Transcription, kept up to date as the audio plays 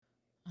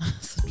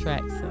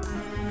tracks up.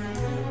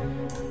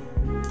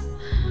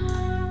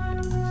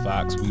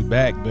 Fox, we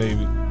back,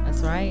 baby. That's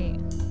right.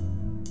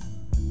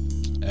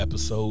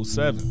 Episode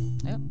 7.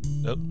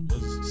 Yep.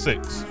 It's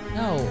 6.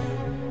 No,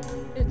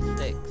 it's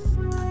 6.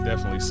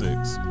 Definitely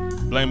 6.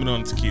 Blame it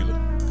on the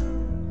tequila.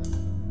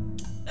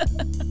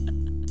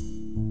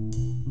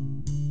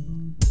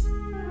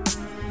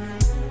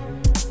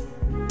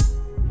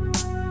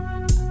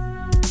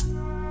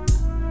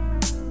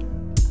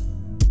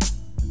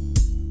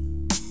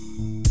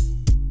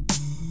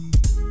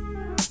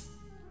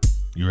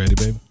 You ready,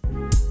 baby?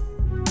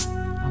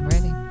 I'm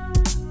ready.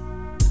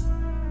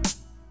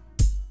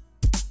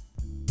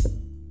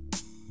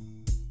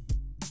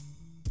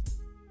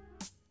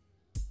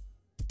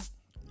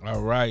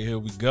 All right, here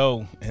we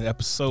go. In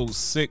episode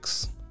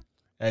 6,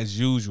 as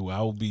usual, I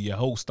will be your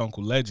host,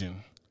 Uncle Legend.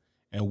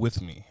 And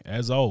with me,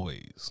 as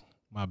always,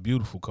 my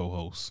beautiful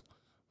co-host,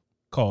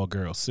 Call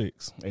Girl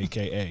 6,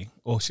 a.k.a.,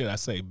 or should I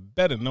say,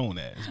 better known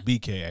as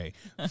BKA,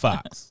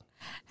 Fox.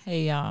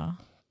 Hey, y'all.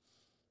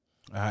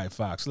 All right,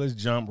 Fox, let's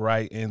jump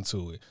right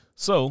into it.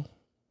 So,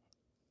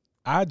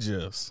 I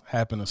just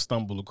happened to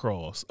stumble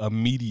across a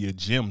media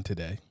gem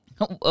today.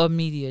 A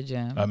media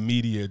gem. A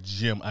media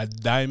gem. A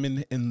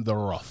diamond in the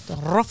rough. The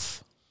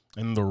rough.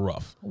 In the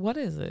rough. What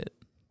is it?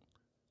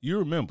 You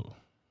remember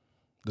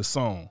the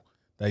song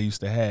that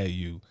used to have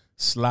you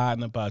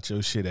sliding about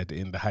your shit at the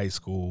end of high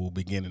school,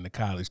 beginning the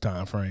college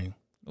time frame?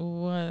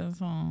 What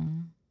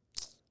song?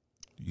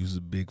 You's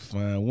a big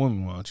fine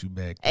woman, why don't you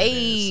back that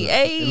Hey, ass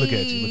up? hey. Look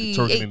at you,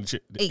 look at twerking in the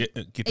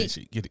shit. Get that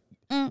shit, get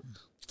it.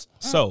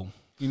 So,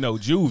 you know,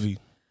 Juvie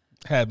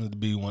happens to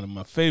be one of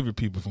my favorite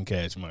people from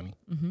Cash Money.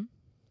 Mm-hmm.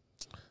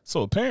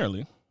 So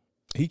apparently,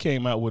 he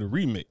came out with a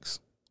remix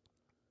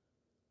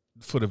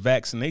for the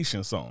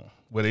vaccination song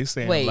where they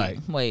saying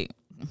Wait.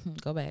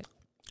 Go back.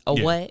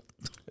 Yeah. What?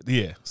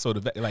 Yeah, so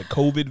the like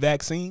COVID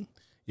vaccine,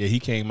 yeah, he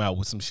came out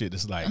with some shit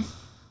that's like,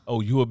 oh,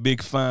 you a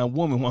big fine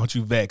woman, why don't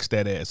you vax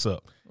that ass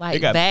up? Like They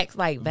got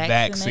vaccine.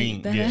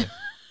 vaccine, yeah.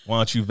 Why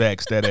don't you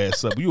vax that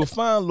ass up? You a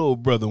fine little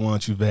brother, why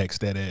don't you vax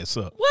that ass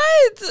up?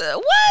 What?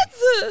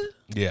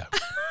 Yeah.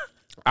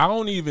 I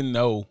don't even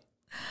know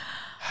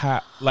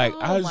how, like,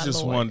 I was my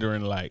just Lord.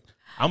 wondering, like,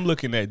 I'm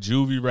looking at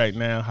Juvie right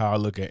now, how I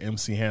look at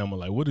MC Hammer,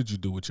 like, what did you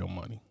do with your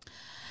money?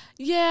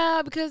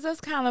 Yeah, because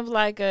that's kind of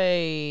like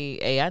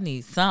I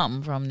need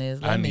something from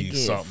this. Let I me need get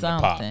something to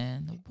pop.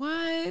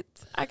 What?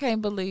 I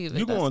can't believe it.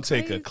 You're going to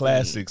take a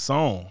classic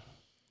song.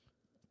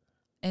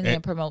 and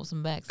then promote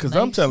some vaccinations. Because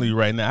I'm telling you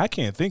right now, I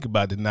can't think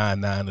about the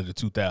 99 or the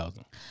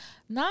 2000.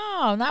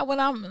 No, not when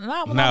I'm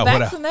Nah, what I-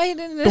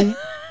 vaccinated.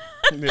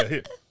 Yeah,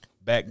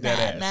 back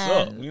that Nah, ass nah.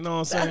 up. You know what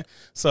I'm saying?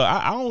 So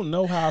I don't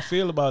know how I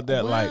feel about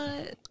that. Like,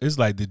 What? it's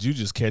like, did you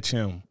just catch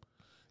him?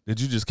 Did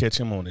you just catch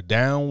him on the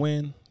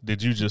downwind?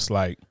 Did you just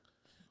like,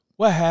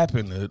 what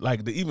happened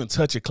to even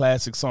touch a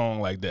classic song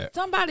like that?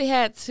 Somebody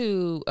had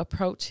to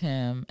approach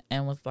him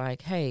and was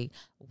like, "Hey,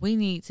 we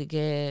need to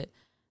get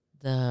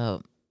the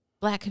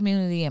Black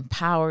community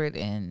empowered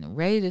and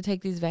ready to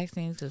take these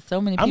vaccines because so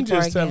many people I'm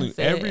just are telling you, against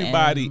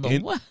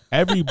it."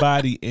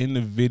 everybody in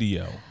the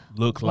video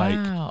look like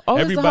Wow. Oh, it's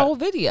the everybody. whole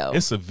video.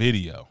 It's a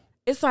video.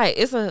 It's like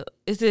is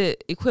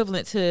it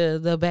equivalent to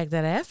the Back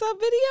That Ass Up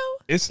video?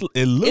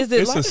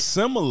 It's a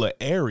similar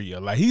area.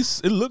 Like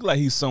it looked like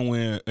he's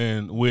somewhere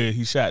in where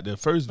he shot the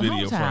first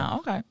video Hometown. from.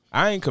 Okay.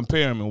 I ain't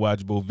compare him and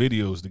watch both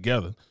videos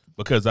together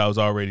because I was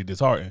already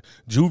disheartened.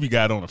 Juvie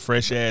got on a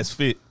fresh ass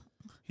fit.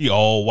 He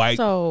all white.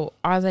 So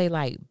are they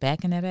like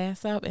backing that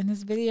ass up in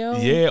this video?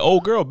 Yeah,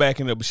 old girl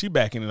backing it up, but she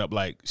backing it up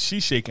like she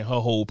shaking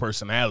her whole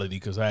personality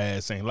because her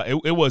ass ain't like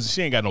it wasn't.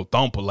 She ain't got no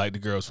thumper like the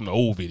girls from the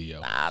old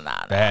video. Nah.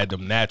 That had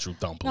them natural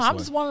thumpers. No, I'm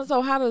just wondering.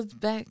 So how does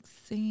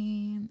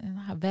vaccine and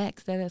how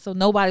vax that is? So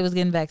nobody was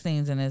getting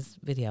vaccines in this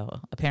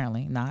video.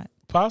 Apparently not.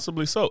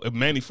 Possibly so. If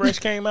Manny Fresh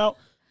came out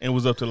and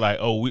was up to like,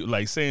 oh, we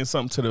like saying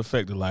something to the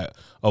effect of like,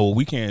 oh,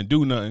 we can't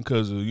do nothing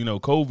because of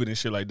COVID and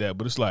shit like that.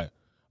 But it's like,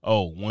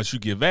 oh, once you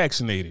get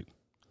vaccinated,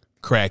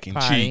 cracking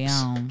Party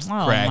cheeks, on.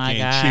 Oh, cracking my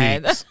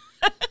God. cheeks.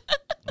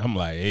 I'm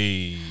like,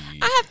 hey,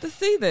 I have to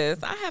see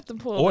this. I have to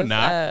pull or this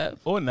not, up.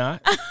 or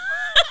not.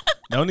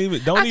 Don't I even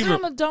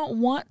kind of don't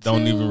want to.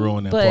 don't even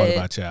ruin that part of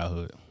my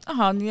childhood.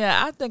 Oh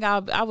yeah, I think I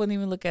wouldn't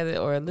even look at it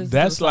or listen.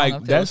 That's to the song like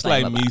and feel the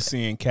same me about it.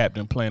 seeing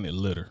Captain Planet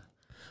litter.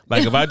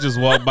 Like if I just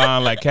walk by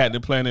and like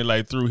Captain Planet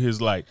like through his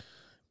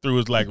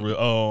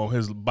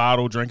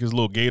bottle, drank his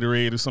little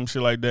Gatorade or some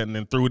shit like that, and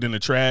then threw it in the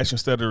trash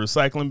instead of the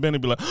recycling bin,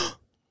 and be like,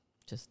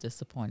 Just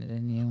disappointed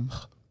in you.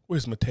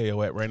 "Where's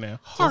Mateo at right now?"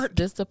 Just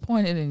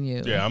disappointed in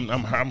you. Yeah, I'm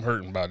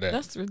hurting about that.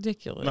 That's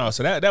ridiculous. No,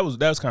 so that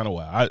was kind of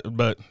wild.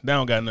 But that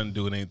don't got nothing to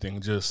do with anything.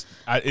 Just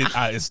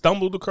I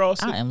stumbled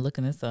across it. I am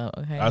looking this up.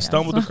 Okay, I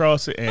stumbled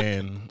across it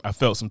and I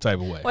felt some type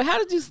of way. Wait, how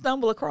did you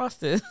stumble across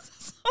this?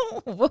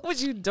 What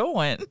was you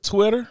doing?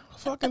 Twitter,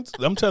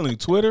 I'm telling you,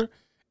 Twitter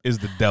is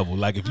the devil.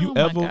 Like if you Oh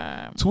my ever,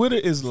 God. Twitter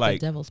is The like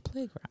devil's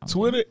playground.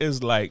 Twitter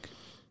is like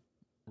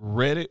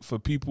Reddit for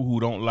people who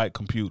don't like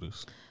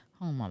computers.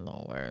 Oh my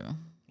Lord.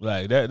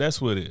 Like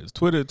that's what it is.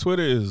 Twitter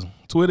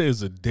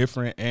is a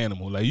different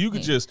animal. Like you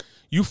could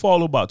you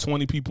follow about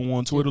 20 people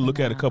on Twitter,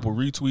 look at a couple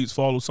retweets,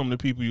 follow some of the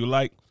people you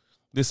like,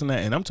 this and that.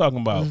 And I'm talking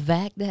about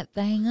vac that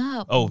thing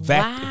up. Oh,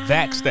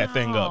 vax that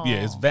thing up.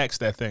 Yeah, it's vax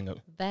that thing up.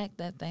 Vac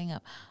that thing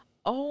up.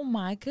 Oh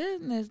my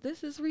goodness,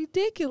 this is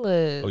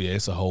ridiculous. Oh yeah,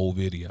 it's a whole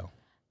video.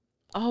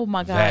 Oh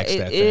my God,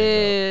 it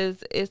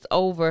is. It's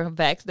over.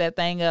 Vax that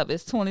thing up.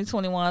 It's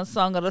 2021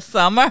 song of the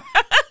summer.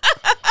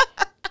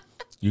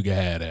 You can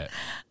have that.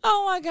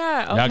 Oh my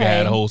God. Okay. Y'all can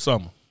have the whole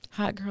summer.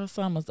 Hot girl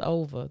summer's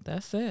over.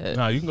 That's it.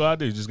 No, you can go out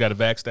there. You just got to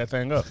vax that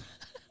thing up.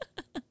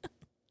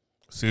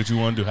 See what you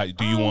want to do.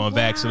 Do you want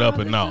to vax it up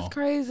or no? That's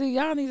crazy.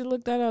 Y'all need to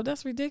look that up.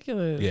 That's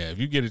ridiculous. Yeah, if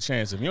you get a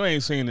chance. If you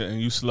ain't seen it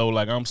and you slow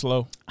like I'm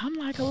slow. I'm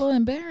like a little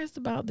embarrassed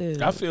about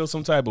this. I feel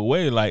some type of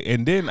way. Like,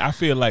 and then I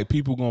feel like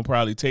people going to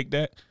probably take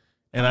that.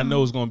 And I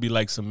know it's going to be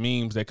like some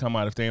memes that come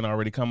out if they ain't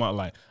already come out.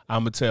 Like,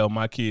 I'm going to tell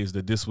my kids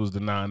that this was the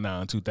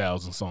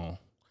 99-2000 song.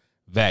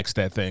 Vax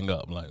that thing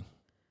up. Like,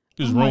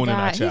 just ruining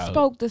our childhood. He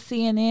spoke to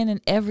CNN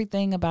and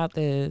everything about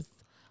this.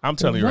 I'm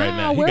telling you right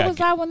now. Where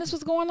was I when this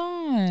was going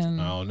on?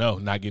 I don't know.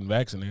 Not getting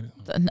vaccinated.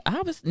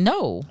 Obviously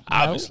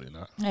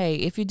not. Hey,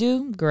 if you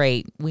do,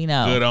 great. We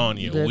know. Good on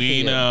you.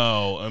 We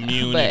know.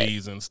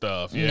 Immunities and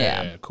stuff.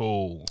 Yeah,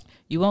 cool.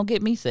 You won't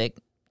get me sick.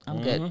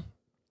 I'm good.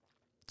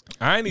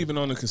 I ain't even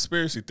on the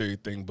conspiracy theory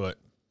thing, but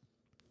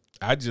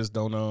I just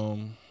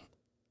don't.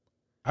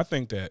 I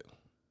think that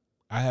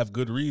I have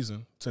good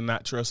reason to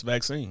not trust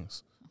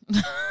vaccines.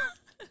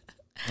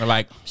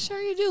 Like,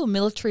 sure you do,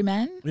 military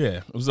man.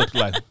 Yeah, it was up to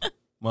like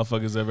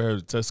motherfuckers ever heard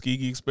of the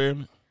Tuskegee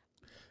experiment?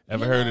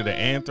 Ever heard of the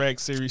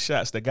anthrax series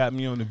shots that got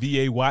me on the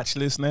VA watch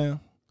list now?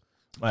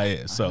 Like,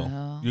 yeah,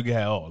 so you can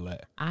have all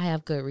that. I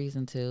have good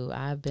reason to.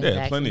 I've been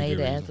vaccinated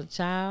as a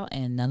child,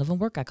 and none of them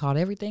work. I caught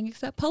everything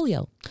except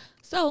polio.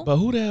 So, but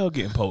who the hell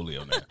getting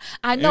polio now?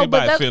 I know,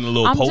 but feeling a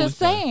little I'm just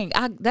saying.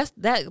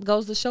 That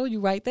goes to show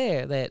you right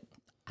there that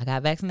I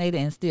got vaccinated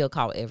and still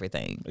caught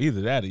everything. Either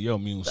that or your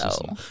immune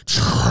system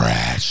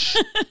trash.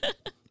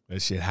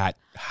 That shit hot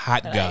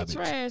garbage.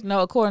 Trash. No,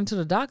 according to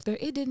the doctor,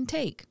 it didn't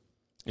take.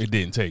 It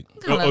didn't take.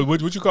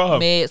 What you call her?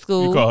 Med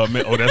school. You call her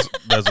med? Oh,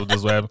 that's what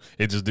happened.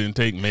 It just didn't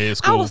take med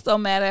school. I was so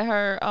mad at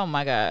her. Oh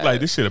my God. Like,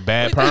 this shit a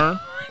bad perm?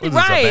 Was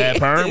this a bad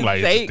perm?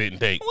 Like, it just didn't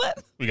take.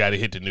 What? We got to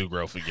hit the new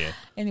growth again.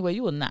 Anyway,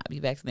 you will not be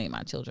vaccinating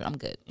my children. I'm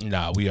good.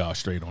 Nah, we all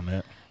straight on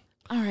that.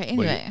 All right.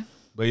 Anyway.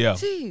 But yeah.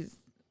 Jeez.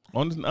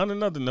 On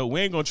another note,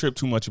 we ain't going to trip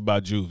too much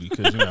about juvie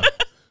because,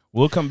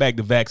 we'll come back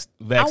to vax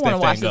that thing up. I want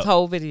to watch this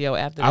whole video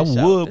after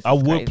this I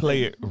would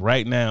play it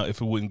right now if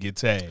it wouldn't get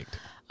tagged.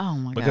 Oh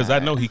my God. Because I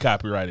know he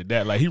copyrighted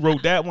that. Like, he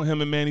wrote that one.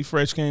 Him and Manny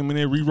Fresh came in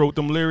there, rewrote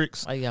them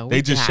lyrics. Oh, yeah,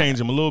 they just changed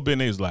them a little bit,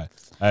 and they was like,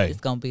 hey. It's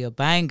going to be a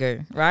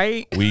banger,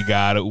 right? We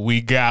got it. We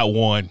got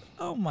one.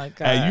 Oh my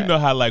God. Hey, you know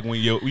how like when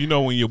your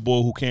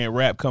boy who can't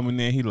rap coming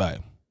in,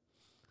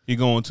 he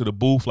going to the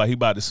booth like he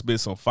about to spit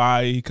some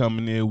fire. He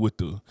coming in with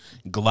the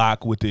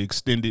Glock with the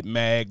extended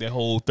mag, that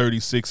whole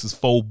 36 is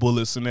 4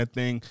 bullets in that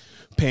thing,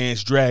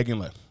 pants dragging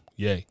like,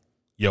 yeah,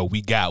 yo,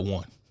 we got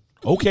one.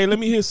 Okay, let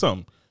me hear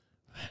something.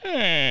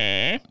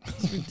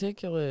 It's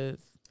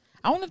ridiculous.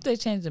 I wonder if they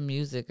changed the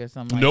music or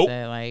something like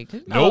that. Like,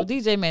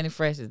 DJ Manny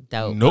Fresh is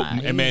dope. Nope,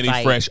 and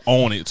Manny Fresh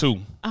on it too.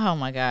 Oh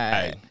my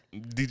God.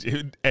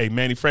 Hey,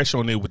 Manny Fresh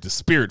on there with the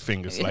spirit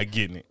fingers, like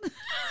getting it.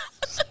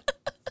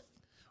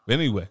 But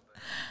anyway,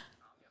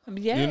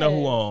 yeah. You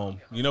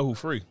know who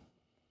free?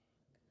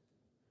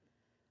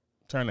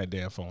 Turn that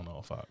damn phone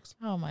off, Fox.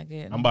 Oh my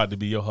goodness. I'm about to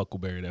be your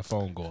Huckleberry. That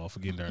phone go off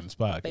again during this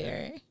podcast.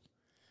 Barry.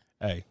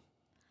 Hey,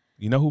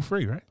 you know who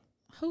free, right?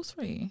 Who's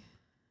free?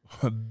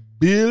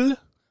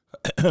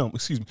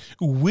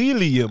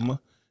 William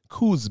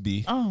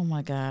Cosby. Oh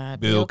my God.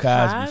 Bill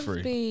Cosby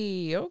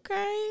free.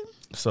 Okay.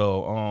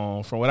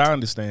 So, from what I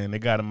understand, they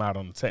got him out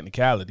on the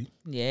technicality.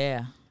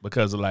 Yeah.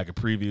 Because of like a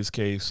previous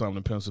case, something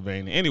in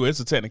Pennsylvania. Anyway,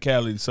 it's a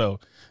technicality. So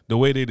the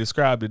way they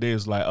described it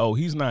is like, oh,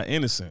 he's not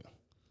innocent,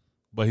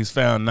 but he's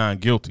found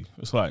non-guilty.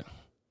 It's like,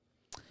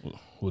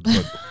 what the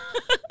fuck?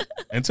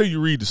 Until you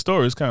read the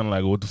story, it's kind of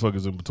like, what the fuck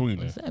is in between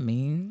there? What does that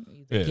mean?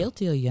 Either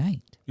guilty or you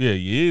ain't. Yeah,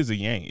 you is or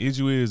you ain't. Is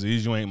or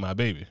you ain't my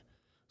baby.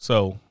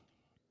 So,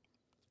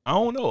 I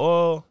don't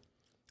know.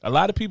 A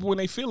lot of people when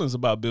they feelings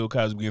about Bill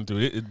Cosby getting through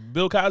it.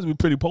 Bill Cosby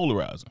pretty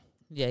polarizing.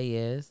 Yeah, he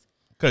is.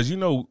 Because,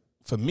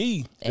 for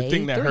me, the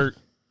thing that hurt,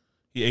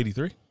 he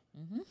 83?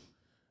 Mm-hmm.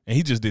 And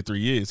he just did 3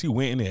 years. He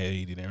went in there at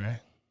 80 then, right?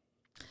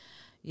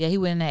 Yeah, he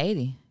went in at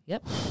 80.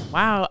 Yep.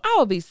 Wow. I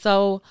would be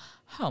so,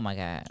 oh my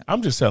God.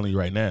 I'm just telling you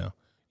right now.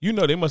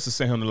 They must have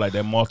sent him to like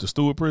that Martha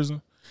Stewart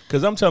prison.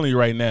 Because I'm telling you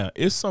right now,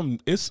 it's some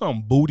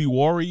booty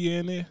warrior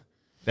in there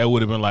that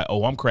would have been like,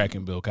 oh, I'm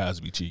cracking Bill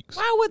Cosby cheeks.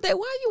 Why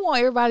you want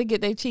everybody to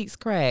get their cheeks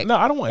cracked? No,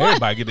 I don't want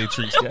everybody to get their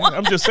cheeks cracked.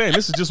 I'm just saying,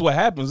 this is just what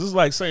happens. It's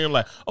like saying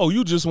like, oh,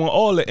 you just want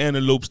all the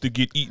antelopes to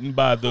get eaten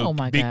by the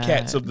big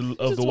cats of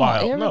the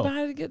wild.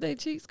 Everybody to get their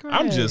cheeks cracked.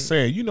 I'm just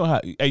saying, you know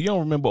how, hey, you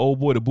don't remember old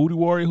boy, the booty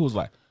warrior, who's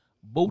like,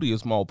 booty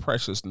is more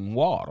precious than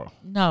water.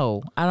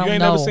 No, I don't know. You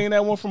ain't never seen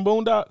that one from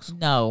Boondocks?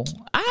 No,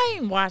 I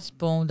ain't watched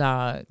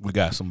Boondocks. We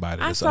got somebody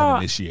that's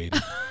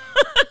uninitiated.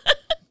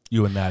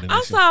 You were not in I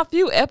this shit. saw a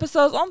few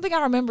episodes. Only thing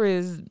I remember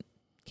is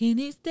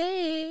Kenny's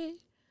dead.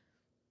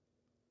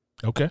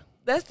 Okay.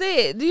 That's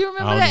it. Do you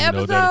remember I don't that even know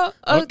what episode?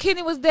 that is. Oh,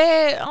 Kenny was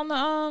dead on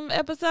the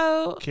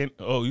episode.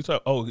 You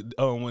talk?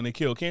 When they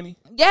killed Kenny?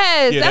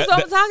 Yes, Yeah, that's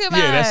what I'm talking about.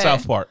 Yeah, that's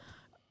South Park.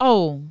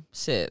 Oh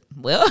shit.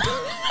 Well,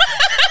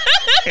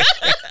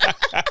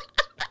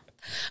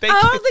 They I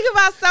was thinking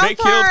about they South killed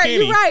Park.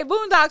 Kenny. You're right.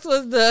 Boondocks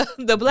was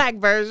the black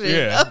version.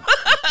 Yeah.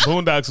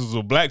 Boondocks was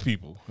with black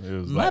people. It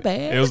was My like,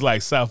 bad. It was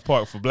like South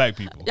Park for black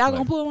people. Y'all like,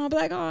 gonna pull my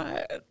black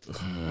card?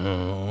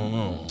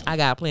 I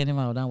got plenty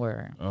more. Don't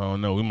worry. I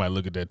don't know. We might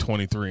look at that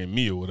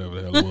 23andMe or whatever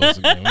the hell it was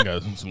again. We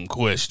got some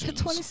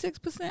questions.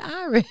 26%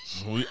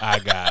 Irish. I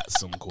got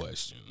some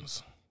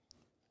questions.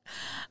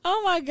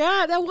 Oh my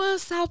God, that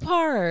was South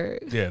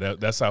Park. Yeah,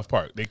 that's South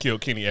Park. They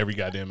killed Kenny every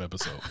goddamn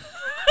episode.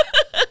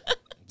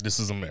 This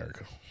is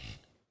America.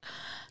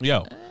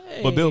 Yo,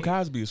 but Bill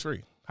Cosby is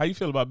free. How you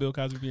feel about Bill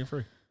Cosby being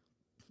free?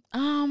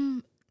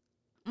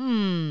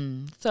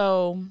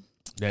 So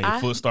Then your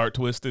foot start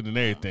twisted and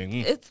everything.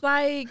 it's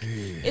like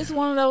it's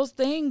one of those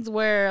things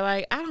where,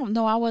 like, I don't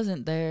know, I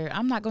wasn't there.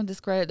 I'm not gonna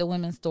discredit the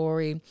women's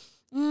story.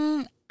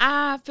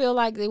 I feel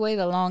like they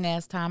waited a long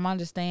ass time. I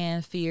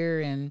understand fear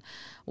and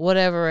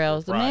whatever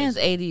else. The man's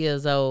 80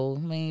 years old.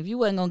 I mean, if you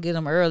wasn't gonna get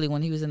him early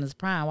when he was in his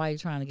prime, why are you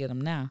trying to get him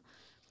now?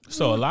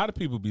 So a lot of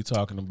people be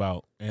talking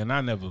about, and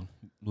I never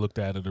looked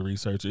at it or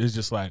researched it. It's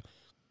just like,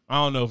 I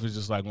don't know if it's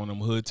just like one of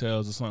them hood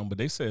tales or something, but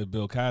they said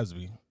Bill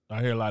Cosby.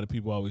 I hear a lot of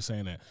people always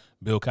saying that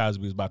Bill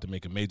Cosby is about to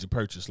make a major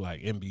purchase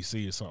like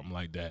NBC or something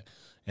like that.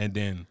 And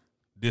then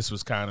this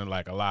was kind of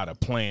like a lot of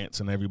plants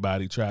and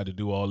everybody tried to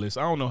do all this.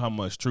 I don't know how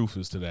much truth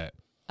is to that.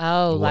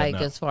 Oh, like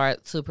whatnot. as far as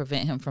to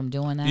prevent him from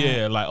doing that?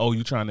 Yeah, like, oh,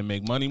 you trying to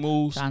make money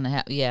moves? Trying to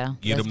have,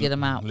 let's get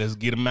him out. Let's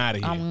get him out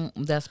of here.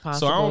 That's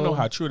possible. So I don't know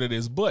how true that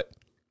is, but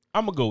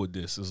I'm going to go with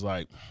this. It's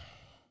like,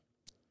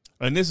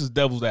 and this is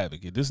devil's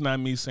advocate. This is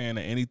not me saying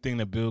that anything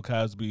that Bill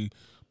Cosby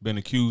been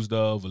accused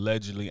of,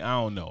 allegedly,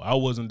 I don't know. I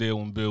wasn't there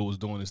when Bill was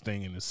doing his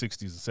thing in the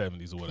 60s and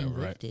 70s or whatever,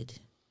 Convicted. right?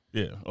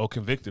 Yeah, or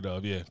convicted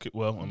of, yeah.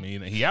 Well, I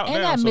mean, he out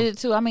and now. admitted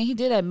to, I mean, he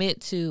did admit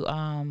to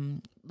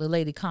the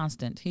lady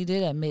Constant. He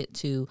did admit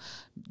to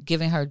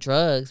giving her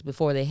drugs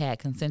before they had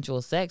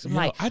consensual sex. I'm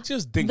like, I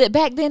just think that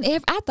back then,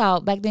 I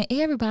thought back then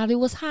everybody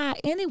was high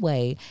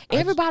anyway.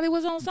 Everybody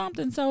was on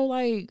something. So,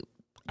 like,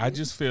 I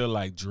just feel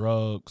like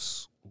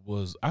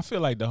I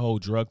feel like the whole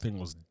drug thing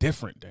was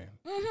different then.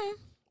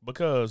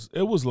 Because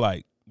it was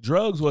like,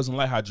 drugs wasn't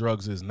like how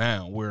drugs is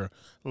now, where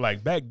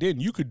like back then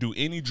you could do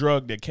any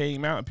drug that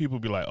came out and people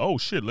be like, oh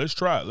shit, let's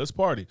try it, let's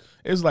party.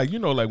 It's like,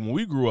 like when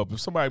we grew up, if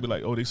somebody be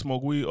like, oh, they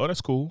smoke weed, oh, that's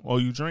cool. Oh,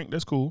 you drink,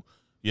 that's cool.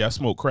 Yeah, I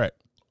smoke crack.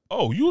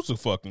 Oh, you was a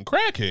fucking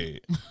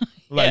crackhead.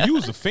 Like, you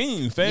was a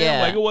fiend, fam.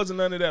 Yeah. Like, it wasn't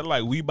none of that,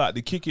 like, we about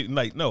to kick it.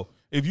 Like, no.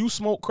 If you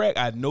smoke crack,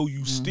 I know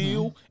you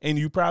steal, and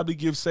you probably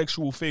give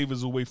sexual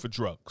favors away for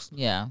drugs.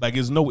 yeah. Like,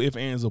 there's no ifs,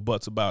 ands, or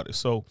buts about it.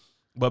 So,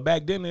 but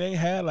back then they ain't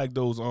had like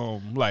those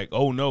like,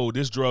 oh no,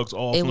 this drug's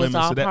off It limits. was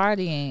all to that.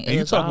 partying. And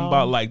you talking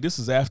about like this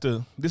is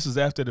after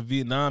the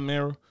Vietnam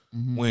era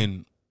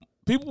when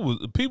people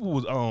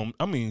was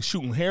I mean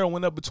shooting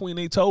heroin up between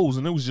their toes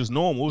and it was just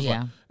normal. It was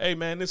like, hey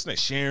man, this and that,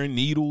 sharing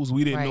needles.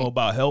 We didn't know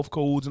about health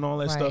codes and all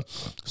that stuff.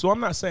 So I'm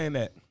not saying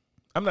that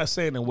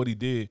what he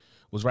did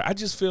was right. I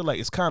just feel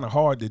like it's kind of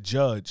hard to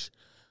judge,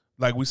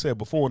 like we said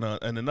before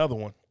in another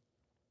one.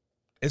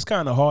 It's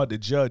kind of hard to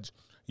judge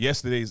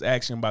yesterday's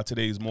action by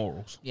today's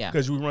morals. Yeah.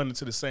 Because we run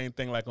into the same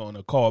thing like on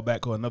a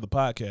callback or another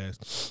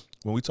podcast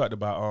when we talked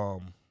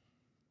about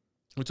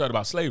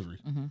slavery.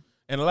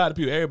 And a lot of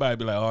people, everybody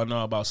be like, oh, I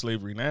know about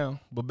slavery now.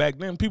 But back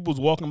then, people was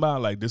walking by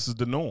like, this is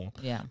the norm.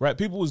 Yeah. Right?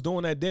 People was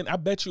doing that then. I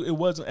bet you it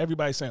wasn't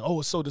everybody saying,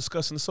 oh, it's so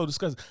disgusting, it's so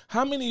disgusting.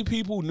 How many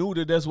people knew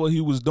that that's what he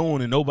was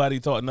doing and nobody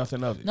thought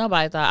nothing of it?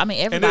 Nobody thought. I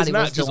mean, everybody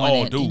was just doing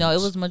all it. dudes. You know, it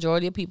was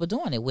majority of people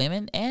doing it,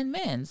 women and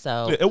men.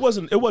 So it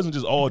wasn't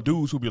just all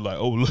dudes who be like,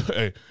 oh, look,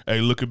 hey,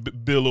 look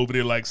at Bill over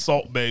there like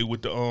Salt Bay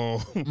with the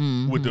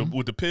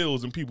with the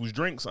pills and people's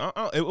drinks.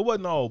 It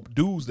wasn't all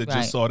dudes that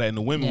just saw that, and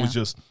the women was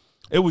just.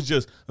 It was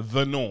just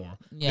the norm.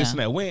 Yeah. This and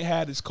that. We ain't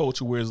had this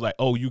culture where it's like,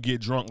 oh, you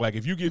get drunk. Like,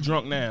 if you get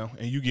drunk now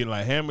and you get,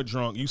 like, hammered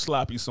drunk, you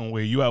sloppy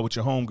somewhere, you out with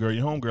your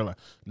homegirl like,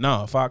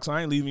 nah, Fox,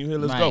 I ain't leaving you here.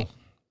 Let's go.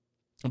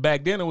 And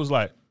back then, it was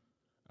like,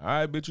 all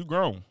right, bitch, you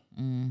grown.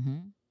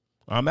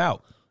 I'm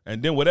out.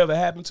 And then whatever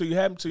happened to you,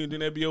 then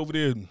they'd be over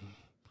there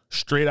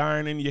straight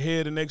ironing your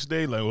hair the next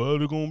day. Like, well,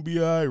 they're going to be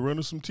all right,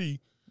 running some tea.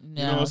 You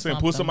know what I'm saying?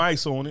 Put some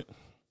ice on it.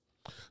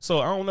 So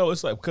I don't know.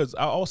 It's like, because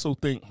I also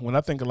think when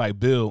I think of like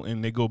Bill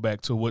and they go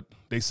back to what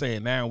they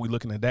saying now, we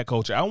looking at that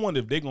culture. I wonder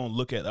if they're going to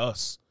look at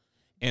us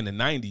in the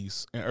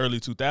 90s and early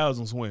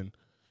 2000s when,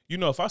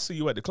 if I see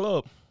you at the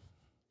club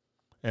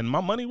and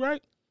my money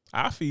right,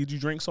 I feed you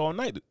drinks all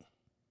night.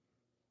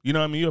 You know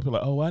what I mean? You'll be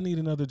like, oh, I need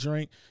another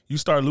drink. You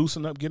start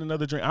loosening up, get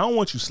another drink. I don't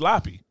want you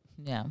sloppy.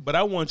 Yeah. But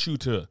I want you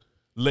to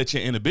let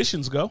your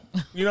inhibitions go.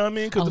 You know what I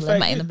mean? Because let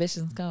my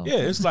inhibitions go. Yeah,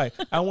 it's like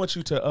I want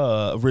you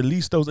to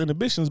release those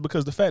inhibitions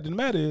because the fact of the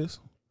matter is,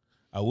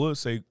 I would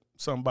say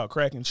something about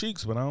cracking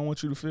cheeks, but I don't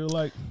want you to feel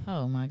like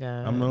Oh my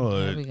God. I'm no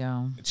Here we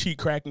go. cheek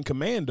cracking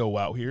commando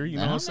out here. You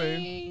know what I'm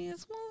saying?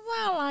 It's what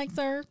I like,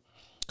 sir.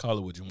 Call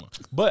it what you want.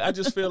 But I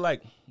just feel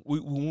like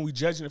when we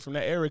judging it from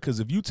that era, because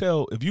if you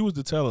was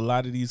to tell a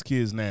lot of these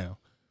kids now,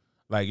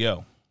 like,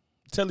 yo,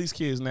 tell these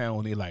kids now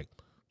when they're like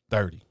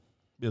 30,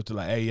 they'll be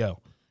like, hey, yo,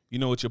 you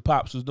know what your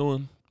pops was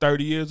doing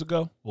 30 years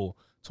ago or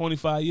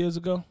 25 years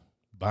ago?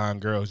 Buying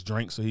girls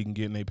drinks so he can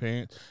get in their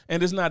pants.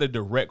 And it's not a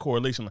direct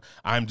correlation. Like,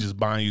 I'm just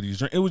buying you these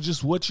drinks. It was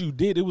just what you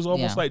did. It was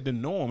almost like the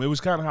norm. It was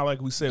kind of how,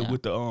 like we said,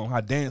 with the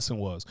how dancing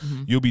was.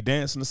 Mm-hmm. You'll be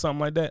dancing or something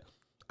like that.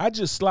 I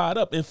just slide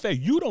up. In fact,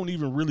 you don't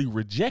even really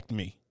reject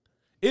me.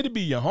 It'll be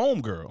your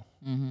homegirl.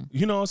 Mm-hmm.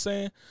 You know what I'm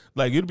saying?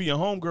 Like, it'll be your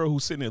homegirl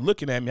who's sitting there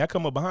looking at me. I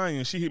come up behind you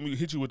and she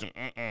hit you with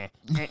the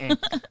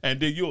and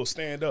then you'll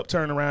stand up,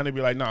 turn around and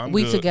be like, nah, I'm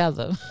good. We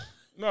together.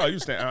 No, you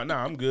stand,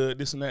 nah, I'm good,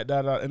 this and that, da.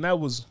 And it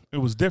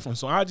was different.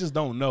 So I just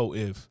don't know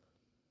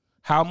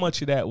how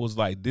much of that was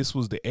like, this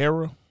was the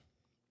era.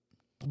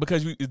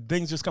 Because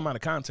things just come out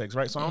of context,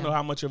 right? So I don't know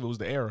how much of it was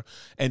the era.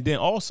 And then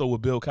also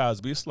with Bill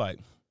Cosby, it's like,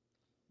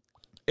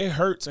 it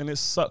hurts and it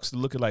sucks to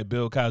look at like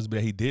Bill Cosby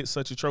that he did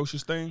such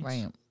atrocious things.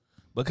 Right.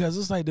 Because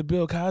it's like the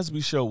Bill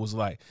Cosby show was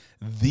like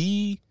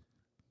he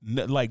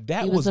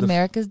was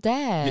America's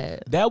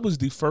dad. That was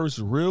the first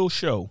real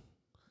show.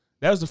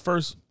 That was the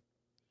first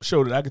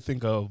show that I could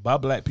think of by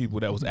black people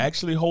that was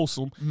actually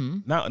wholesome.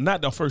 Mm-hmm.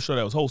 Not the first show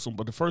that was wholesome,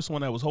 but the first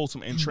one that was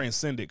wholesome and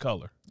transcended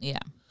color. Yeah.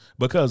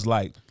 Because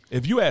like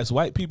if you ask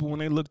white people when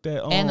they looked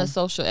at and the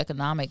social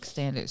economic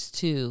standards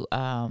too,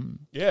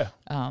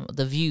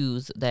 the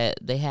views that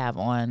they have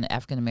on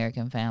African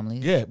American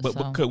families. Yeah, but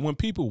because when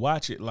people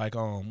watch it, like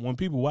when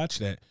people watch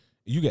that,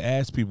 you can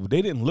ask people,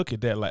 they didn't look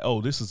at that like,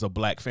 oh, this is a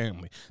black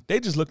family. They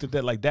just looked at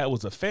that like that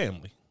was a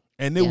family.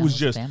 And it was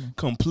just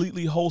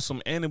completely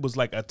wholesome, and it was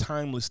like a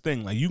timeless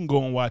thing. Like you can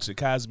go and watch the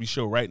Cosby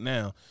Show right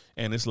now,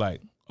 and it's like,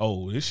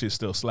 oh, this shit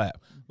still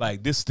slap.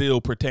 Like this still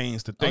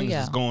pertains to things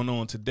that's going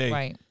on today.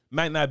 Right.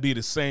 Might not be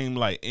the same,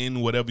 like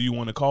in whatever you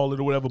want to call it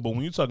or whatever, but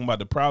when you're talking about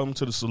the problem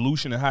to the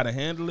solution and how to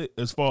handle it,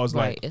 as far as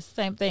like, it's the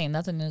same thing.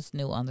 Nothing is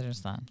new under the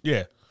sun.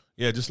 Yeah,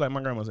 just like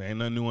my grandma said, ain't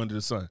nothing new under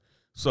the sun.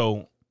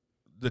 So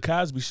the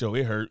Cosby Show,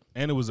 it hurt,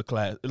 and it was a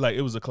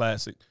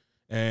classic,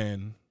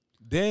 and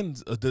then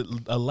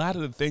a lot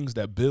of the things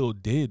that Bill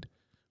did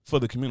for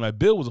the community, like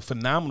Bill was a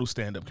phenomenal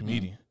stand-up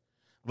comedian.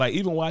 Like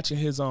even watching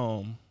his I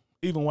don't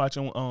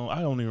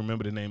even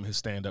remember the name of his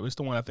stand-up. It's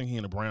the one I think he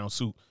in a brown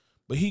suit.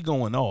 But he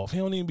going off. He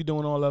don't even be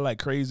doing all that like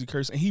crazy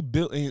curse. And he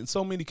built, and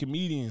so many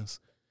comedians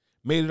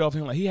made it off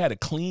him. Like he had a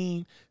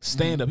clean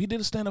stand up. He did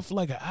a stand up for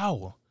like an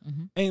hour.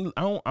 And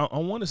I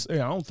want to say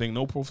I don't think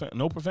no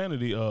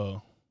profanity.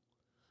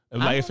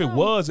 Like if it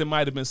was, it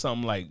might have been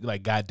something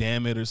like God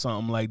damn it or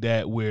something like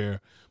that,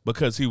 where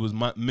because he was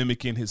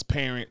mimicking his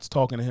parents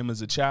talking to him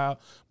as a child.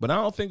 But I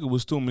don't think it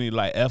was too many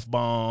like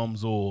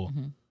F-bombs or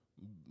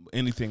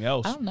anything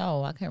else. I don't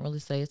know. I can't really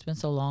say. It's been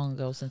so long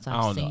ago since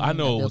I've seen. I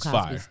know it was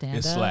fire. Stand-up.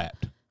 It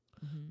slapped.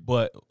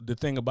 But the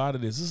thing about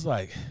it is, it's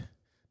like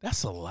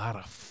that's a lot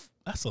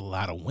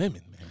of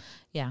women, man.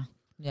 Yeah.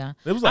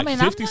 It was like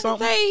 50 I'm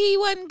something. Say he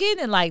wasn't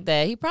getting it like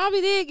that. He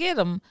probably did get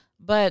them.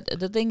 But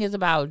the thing is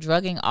about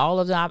drugging all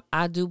of them.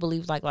 I do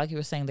believe, like you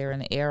were saying, they're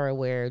in an era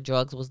where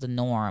drugs was the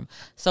norm.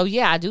 So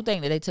yeah, I do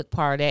think that they took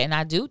part of that, and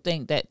I do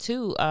think that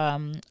too.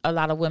 A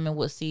lot of women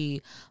would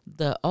see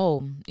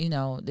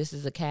this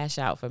is a cash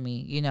out for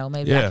me.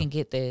 Maybe I can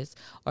get this,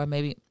 or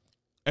maybe.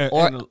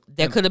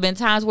 There could have been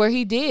times where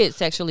he did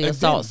sexually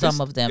assault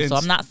some of them. So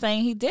I'm not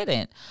saying he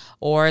didn't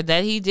or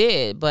that he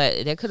did,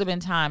 but there could have been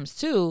times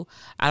too.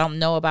 I don't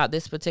know about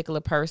this particular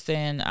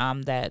person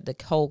that the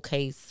whole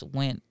case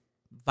went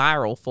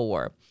viral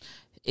for.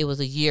 It was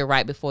a year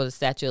right before the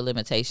statute of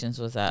limitations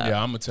was up.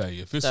 Yeah, I'm going to tell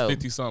you. If it's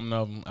 50-something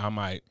of them, I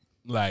might,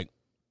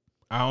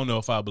 I don't know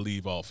if I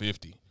believe all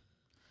 50.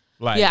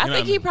 I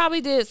think he probably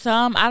did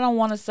some. I don't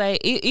want to say,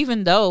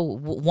 even though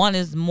one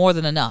is more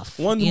than enough.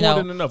 One's more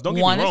than enough. Don't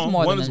get me wrong.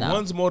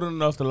 One's more than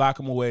enough to lock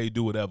him away,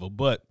 do whatever.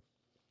 But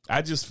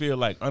I just feel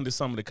like under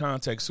some of the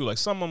context too, like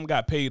some of them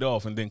got paid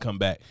off and then come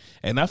back.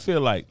 And I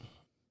feel like,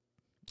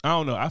 I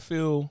don't know. I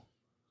feel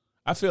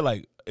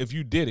like if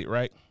you did it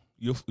right,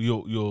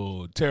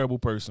 you're a terrible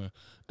person.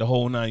 The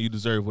whole nine, you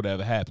deserve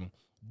whatever happened.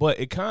 But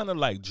it kind of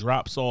like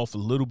drops off a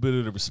little bit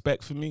of the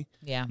respect for me.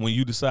 Yeah. When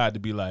you decide to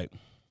be like.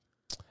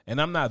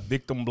 And I'm not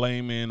victim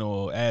blaming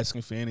or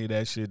asking for any of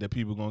that shit that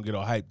people gonna get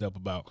all hyped up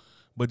about.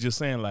 But just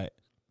saying, like,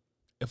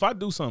 if I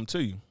do something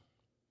to you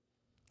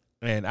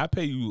and I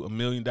pay you $1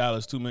 million,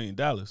 $2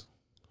 million,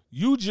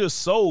 you just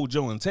sold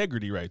your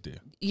integrity right there.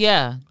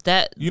 Yeah,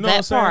 that you know that what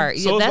I'm saying? part.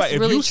 So yeah, it's that's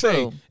like really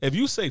true. If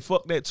you say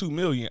fuck that $2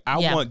 million, I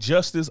want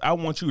justice. I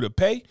want you to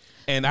pay,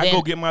 and then I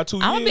go get my 2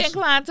 years. I'm gonna be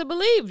inclined to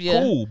believe you.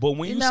 Cool, but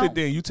when you sit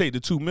there and you take the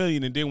 $2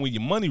 million, and then when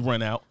your money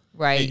run out.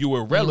 Right. And you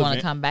were irrelevant. You want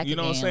to come back you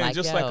know again, what I'm saying? like,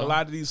 Just like a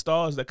lot of these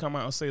stars that come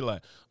out and say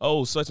like,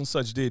 oh, such and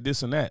such did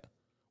this and that.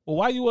 Well,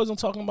 why you wasn't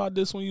talking about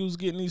this when you was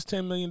getting these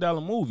 $10 million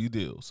movie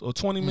deals or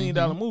 $20 million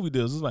movie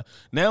deals? It's like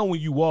now when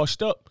you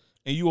washed up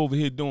and you over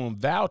here doing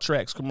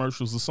Valtrex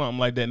commercials or something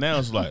like that, now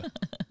it's like,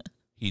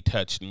 he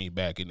touched me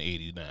back in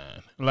 '89.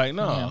 Like,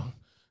 no. Yeah.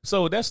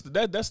 So that's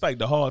like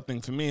the hard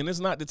thing for me, and it's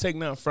not to take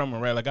nothing from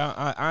him, right? Like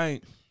I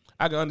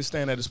can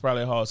understand that it's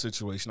probably a hard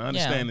situation. I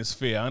understand it's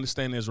fair. I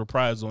understand there's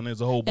reprisal and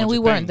there's a whole bunch. And we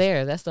of weren't things.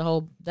 there. That's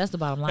the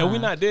bottom line. And we're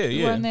not there.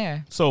 We weren't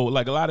there. So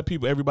like a lot of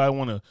people, everybody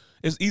want to.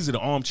 It's easy to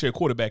armchair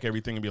quarterback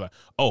everything and be like,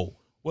 oh,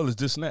 well, it's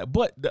this and that.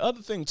 But the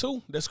other thing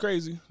too, that's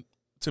crazy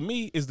to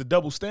me, is the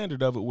double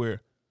standard of it,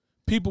 where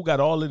people got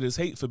all of this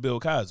hate for Bill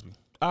Cosby.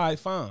 All right,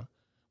 fine,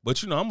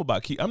 but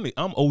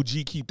I'm OG.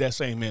 Keep that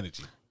same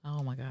energy.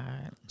 Oh my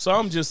God. So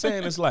I'm just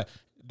saying, it's like,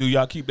 do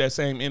y'all keep that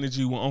same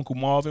energy with Uncle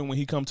Marvin when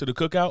he come to the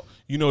cookout?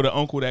 You know, the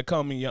uncle that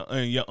come and your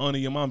aunt or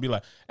your mom be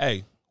like,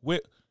 hey,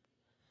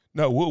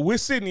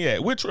 where's Sydney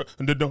at?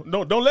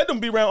 Don't let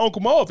them be around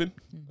Uncle Marvin.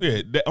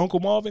 Yeah, that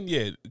Uncle Marvin,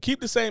 yeah. Keep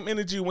the same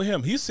energy with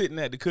him. He's sitting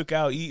at the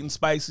cookout eating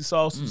spicy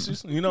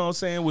sausages, you know what I'm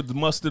saying, with the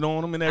mustard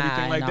on them and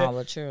everything like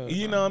that.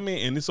 You know what I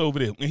mean? And it's over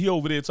there. And he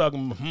over there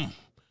talking,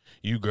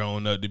 you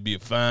growing up to be a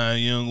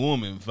fine young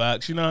woman,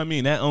 Fox. You know what I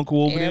mean? That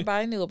uncle over there.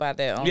 Everybody knew about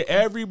that uncle. Yeah,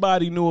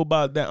 everybody knew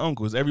about that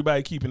uncle. Is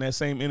everybody keeping that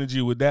same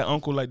energy with that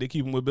uncle like they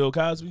keeping with Bill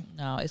Cosby?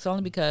 No, it's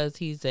only because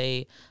he's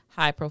a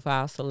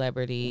high-profile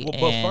celebrity.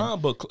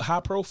 But high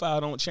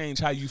profile don't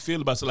change how you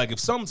feel about it. So, like, if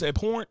something's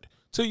abhorrent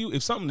to you,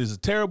 if something is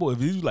terrible,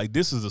 if you like,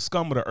 this is a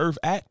scum of the earth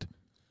act,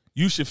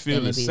 you should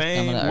feel the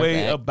same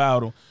way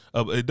about him.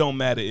 It don't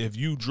matter if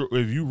you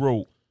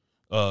wrote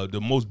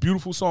the most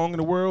beautiful song in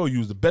the world, you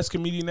was the best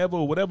comedian ever,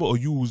 or whatever, or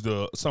you was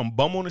some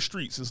bum on the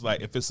streets. It's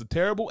like, if it's a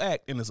terrible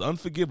act and it's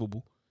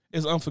unforgivable,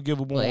 it's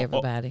unforgivable for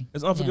everybody.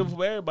 It's unforgivable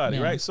for everybody,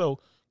 right? So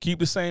keep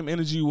the same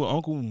energy with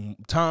Uncle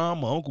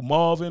Tom or Uncle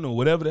Marvin or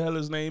whatever the hell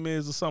his name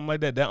is or something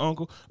like that. That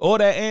uncle or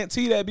that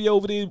auntie that be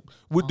over there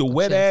with Uncle the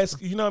wet ass,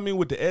 you know what I mean,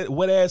 with the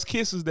wet ass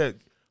kisses that.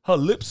 Her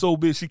lips so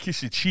big, she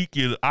kiss your cheek,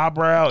 your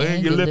eyebrow,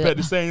 and your lip at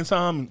the same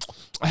time.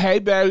 Hey,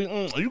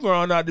 baby, you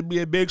growing out to be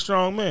a big,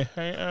 strong man.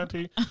 Hey,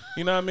 auntie.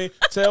 You know what I mean?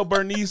 Tell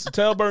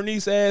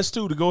Bernice ass,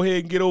 too, to go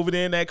ahead and get over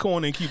there in that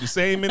corner and keep the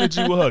same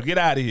energy with her. Get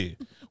out of here.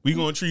 We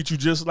going to treat you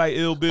just like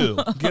Ill Bill.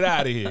 Get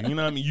out of here. You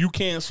know what I mean? You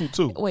cancel,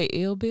 too. Wait,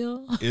 Ill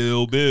Bill?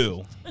 Ill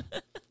Bill.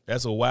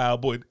 That's a wild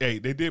boy. Hey,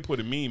 they did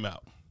put a meme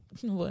out.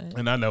 What?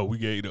 And I know we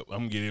gave it up. I'm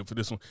gonna get it for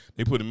this one.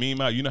 They put a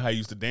meme out. You know how he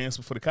used to dance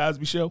before the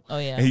Cosby Show? Oh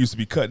yeah. And he used to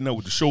be cutting up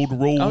with the shoulder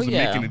rolls and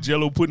making the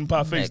Jello pudding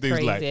pie face. They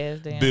was like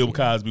Bill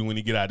Cosby when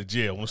he get out of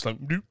jail. It's like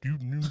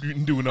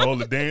doing all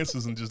the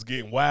dances and just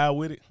getting wild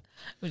with it.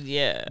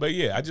 Yeah. But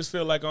yeah, I just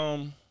feel like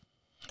I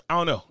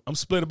don't know. I'm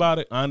split about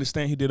it. I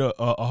understand he did a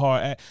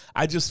hard act.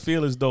 I just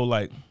feel as though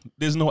like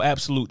there's no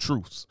absolute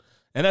truths.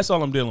 And that's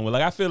all I'm dealing with.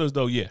 Like I feel as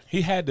though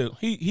he had to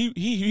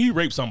he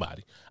raped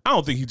somebody. I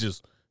don't think he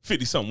just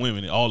 50-something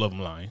women and all of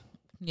them lying.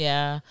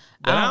 Yeah.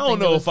 But I don't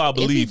know if I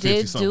believe 50-something.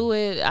 If he did do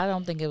it, I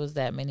don't think it was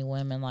that many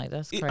women. Like,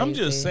 that's crazy. I'm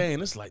just saying,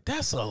 it's like,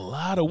 that's a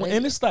lot of women.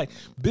 And it's like,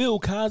 Bill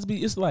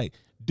Cosby, it's like,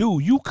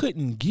 dude, you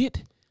couldn't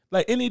get,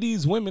 like, any of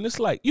these women. It's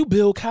like, you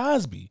Bill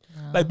Cosby.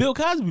 Like, Bill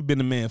Cosby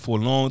been a man for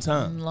a long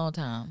time. Long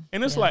time.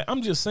 And it's like,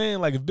 I'm just saying,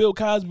 like, if Bill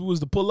Cosby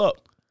was to pull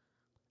up,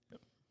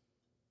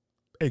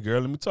 hey, girl,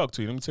 let me talk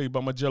to you. Let me tell you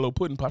about my Jello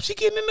pudding pop. She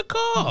getting in the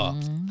car.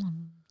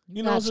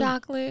 You know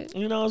chocolate.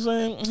 You know what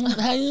I'm saying?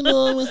 How you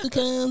doing, Mr.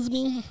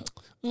 Cosby?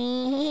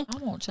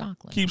 I want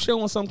chocolate. Keep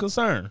showing some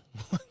concern.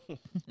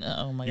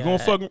 Oh my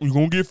God. You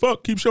gonna get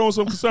fucked. Keep showing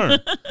some concern.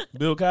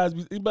 Bill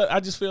Cosby. But I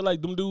just feel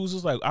like them dudes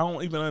is like, I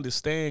don't even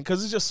understand,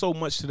 because it's just so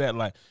much to that.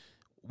 Like,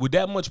 with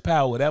that much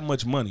power, that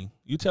much money,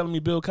 you telling me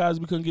Bill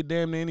Cosby couldn't get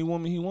damn near any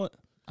woman he want?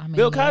 I mean,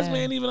 Bill Cosby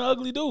ain't even an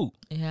ugly dude.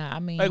 Yeah,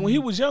 I mean, like when he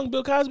was young,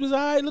 Bill Cosby was an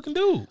alright looking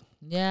dude.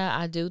 Yeah,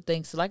 I do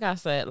think so. Like I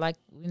said, like,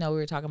 you know, we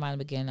were talking about in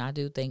the beginning, I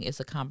do think it's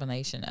a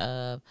combination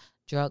of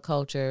drug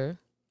culture,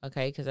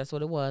 okay, because that's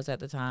what it was at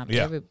the time.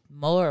 Yeah.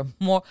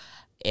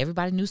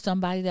 Everybody knew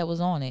somebody that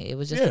was on it. It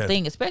was just a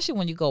thing, especially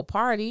when you go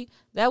party.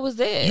 That was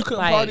it. You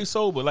couldn't party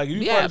sober. Like,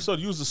 if you party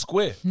sober, use a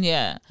square.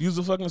 Yeah. Use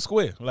a fucking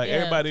square. Like,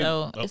 everybody,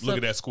 so look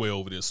at that square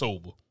over there,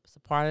 sober. It's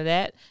a part of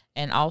that.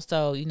 And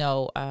also, you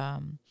know,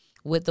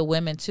 with the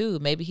women too,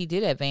 maybe he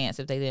did advance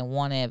if they didn't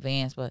want to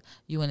advance, but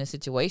you in a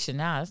situation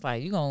now, it's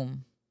like, you gonna,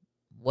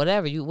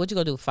 whatever, what you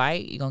gonna do,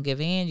 fight? You gonna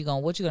give in?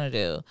 What you gonna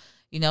do?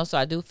 You know, so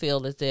I do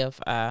feel as if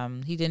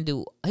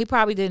he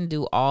probably didn't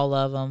do all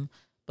of them,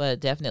 but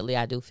definitely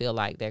I do feel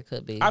like there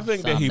could be. I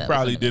think that he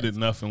probably did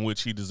enough in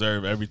which he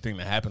deserved everything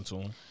that happened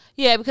to him.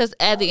 Yeah, because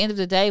at the end of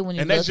the day, when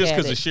you and that's just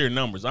because of sheer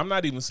numbers. I'm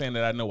not even saying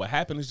that I know what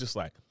happened. It's just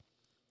like,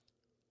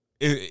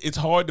 it's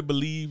hard to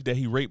believe that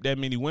he raped that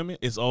many women.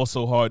 It's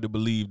also hard to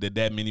believe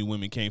that many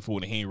women came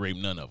forward and he ain't raped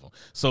none of them.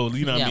 So,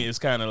 you know what I mean? It's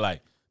kind of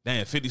like,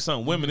 damn,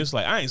 50-something women. It's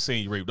like, I ain't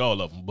saying you raped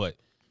all of them, but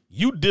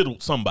you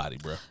diddled somebody,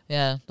 bro.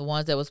 Yeah, the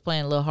ones that was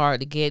playing a little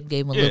hard to get,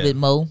 gave him a little bit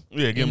more.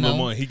 Yeah, gave him a little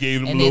more. He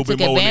gave him a little bit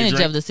more. And they took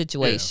advantage of the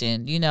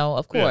situation, you know,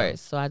 of course. Yeah.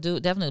 So I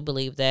do definitely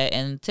believe that.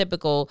 And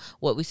typical,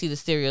 what we see the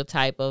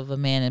stereotype of a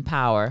man in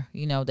power,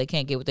 you know, they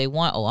can't get what they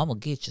want. Oh, I'm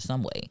going to get you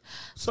some way.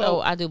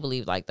 So I do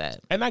believe like that.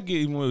 And I get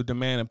even with the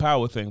man in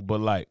power thing,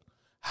 but like,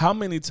 how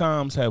many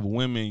times have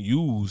women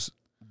used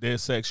their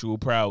sexual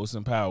prowess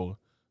and power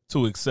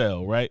to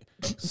excel, right?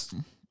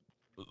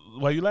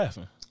 Why you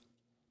laughing?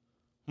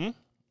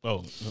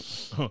 Oh,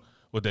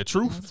 with that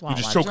truth? You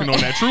just choking drink.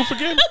 on that truth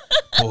again?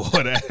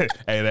 Boy,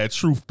 that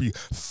truth be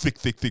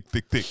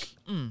thick.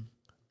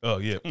 Oh,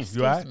 yeah.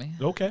 You all right? Me.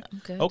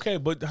 Okay,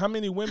 but how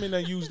many women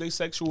that use their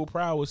sexual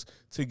prowess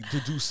to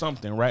do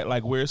something, right?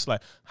 Like where it's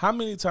like, how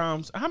many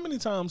times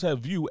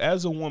have you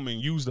as a woman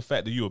used the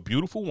fact that you're a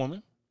beautiful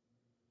woman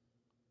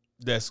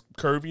that's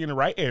curvy in the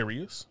right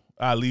areas?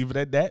 I'll leave it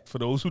at that for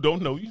those who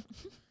don't know you.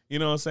 You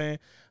know what I'm saying?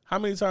 How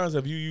many times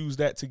have you used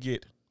that to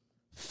get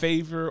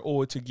favor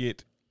or to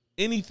get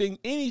anything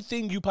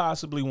you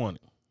possibly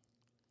wanted?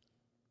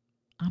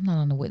 I'm not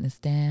on the witness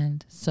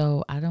stand,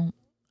 so I'm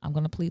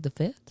going to plead the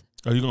fifth.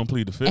 Are you going to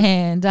plead the fifth?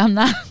 And I'm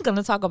not going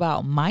to talk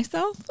about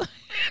myself.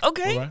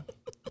 Okay. All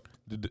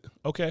right.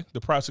 Okay.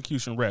 The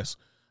prosecution rests.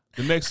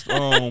 The next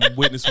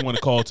witness we want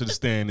to call to the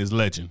stand is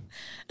Legend.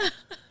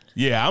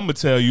 Yeah, I'm gonna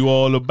tell you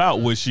all about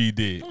what she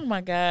did. Oh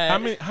my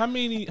God. How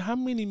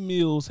many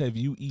meals have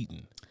you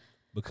eaten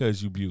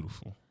because you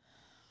beautiful?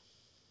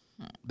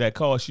 That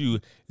cost you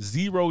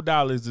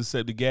 $0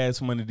 except the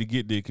gas money to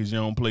get there because you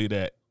don't play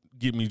that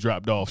get me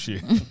dropped off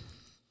shit.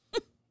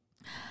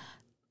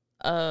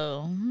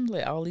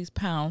 Let all these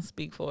pounds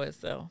speak for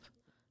itself.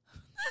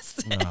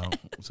 No,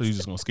 so you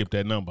just gonna skip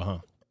that number, huh?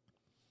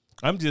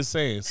 I'm just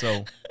saying.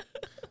 So,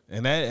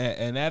 and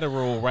that'll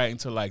roll right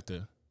into like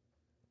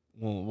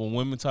when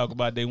women talk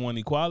about they want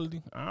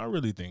equality. I don't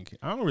really think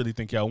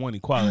y'all want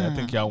equality. I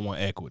think y'all want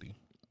equity.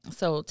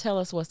 So tell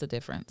us what's the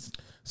difference.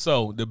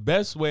 So the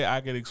best way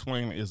I could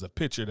explain it is a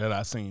picture that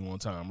I seen one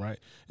time. Right,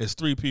 it's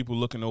 3 people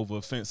looking over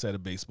a fence at a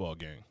baseball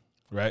game.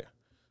 Right.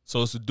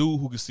 So it's a dude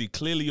who can see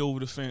clearly over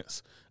the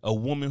fence, a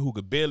woman who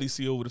could barely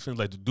see over the fence,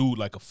 like the dude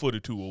like a foot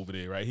or two over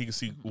there, right? He can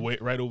see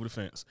right over the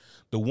fence.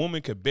 The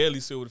woman could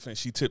barely see over the fence,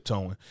 she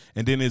tiptoeing.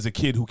 And then there's a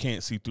kid who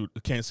can't see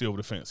over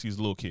the fence. He's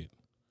a little kid.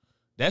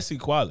 That's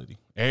equality.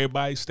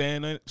 Everybody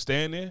stand there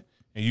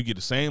and you get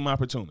the same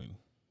opportunity.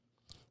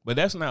 But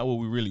that's not what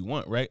we really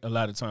want, right? A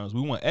lot of times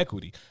we want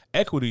equity.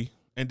 Equity,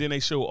 and then they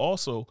show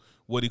also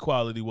what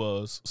equality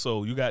was.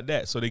 So you got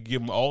that. So they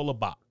give them all a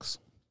box.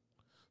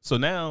 So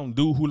now,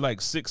 dude who like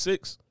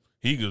 6'6",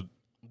 he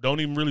don't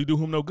even really do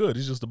him no good.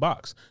 It's just a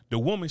box. The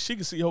woman, she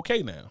can see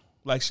okay now.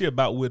 Like she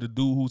about where the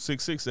dude who's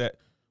 6'6" at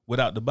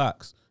without the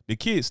box. The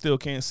kid still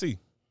can't see.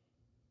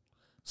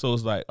 So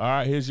it's like, all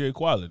right, here's your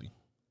equality.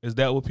 Is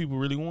that what people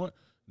really want?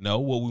 No,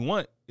 what we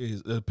want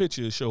is a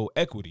picture to show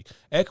equity.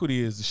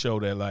 Equity is to show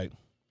that like,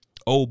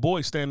 old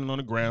boy standing on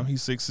the ground,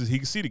 he's 6'6", he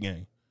can see the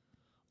game.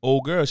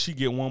 Old girl, she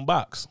get one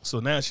box. So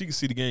now she can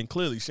see the game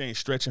clearly. She ain't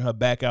stretching her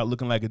back out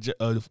looking like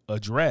a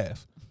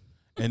giraffe.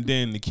 And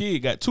then the kid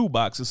got 2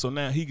 boxes, so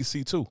now he can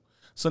see 2.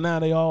 So now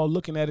they all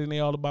looking at it, and they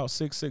all about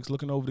 6'6",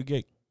 looking over the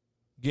gate,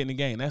 getting the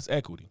game. That's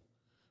equity.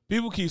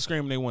 People keep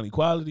screaming they want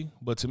equality,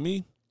 but to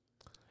me,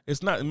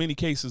 it's not in many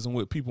cases in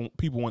which people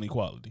want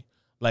equality.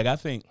 Like I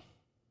think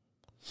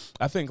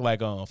like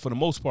for the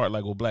most part,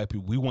 like with black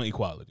people, we want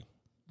equality.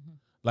 Mm-hmm.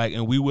 Like,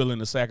 and we willing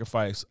to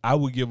sacrifice. I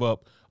would give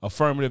up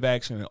affirmative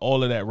action and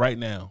all of that right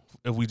now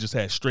if we just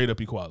had straight up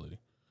equality.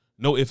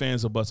 No ifs,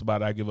 ands, or buts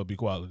about it. I give up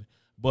equality.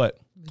 But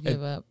you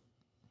give up.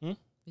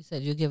 You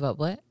said you give up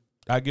what?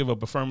 I give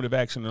up affirmative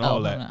action and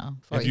all that. No,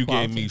 if you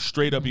gave me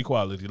straight up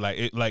equality,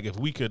 like if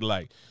we could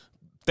like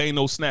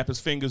Thanos snap his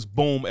fingers,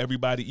 boom,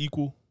 everybody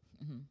equal.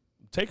 Mm-hmm.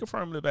 Take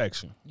affirmative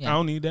action. Yeah. I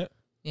don't need that.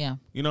 Yeah.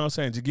 You know what I'm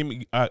saying? Just give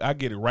me, I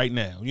get it right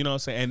now. You know what I'm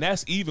saying? And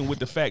that's even with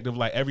the fact of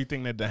like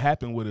everything that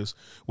happened with us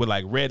with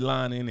like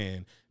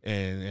redlining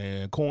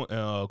and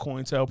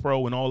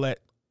COINTELPRO and all that.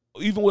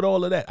 Even with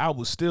all of that, I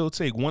would still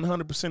take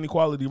 100%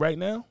 equality right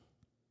now.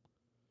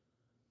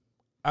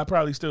 I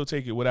probably still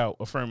take it without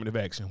affirmative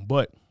action,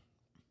 but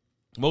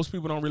most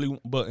people don't really.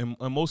 But in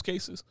most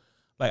cases,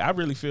 like I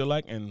really feel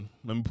like, and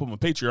let me put my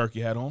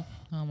patriarchy hat on.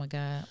 Oh my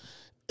God!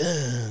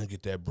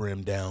 Get that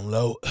brim down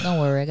low.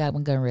 Don't worry, I got my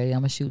gun ready. I'm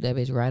gonna shoot that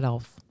bitch right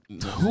off.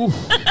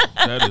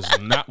 That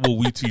is not what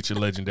we teach at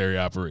Legendary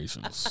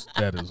Operations.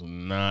 That is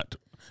not.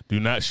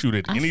 Do not shoot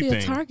at anything. I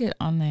see a target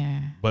on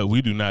there. But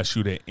we do not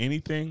shoot at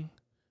anything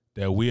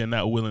that we are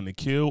not willing to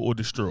kill or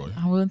destroy.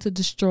 I'm willing to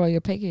destroy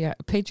your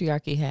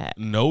patriarchy hat.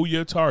 Know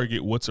your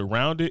target, what's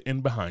around it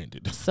and behind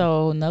it.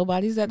 So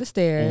nobody's at the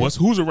stairs.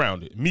 Who's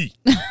around it? Me.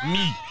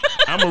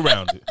 I'm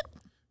around it.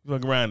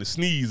 Look around and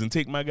sneeze and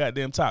take my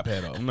goddamn top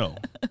hat off. No.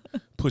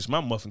 Push my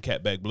muffin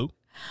cap back blue.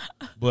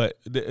 But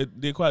the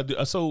equality.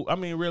 So I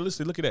mean,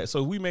 realistically, look at that.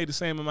 So we made the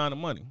same amount of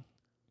money.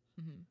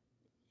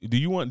 Mm-hmm. Do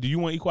you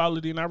want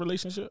equality in our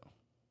relationship?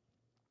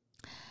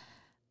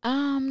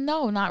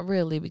 No, not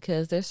really,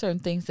 because there's certain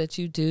things that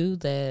you do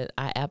that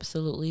I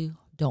absolutely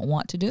don't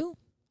want to do.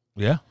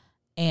 Yeah.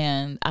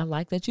 And I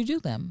like that you do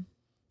them.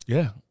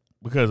 Yeah.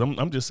 Because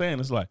I'm just saying,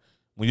 it's like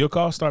when your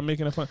car start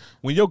making it fun,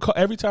 when your car,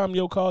 every time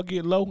your car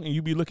get low and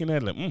you be looking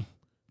at it like,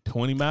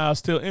 20 miles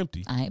still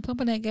empty. I ain't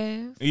pumping that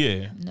gas.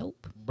 Yeah.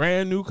 Nope.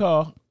 Brand new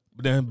car.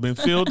 Then been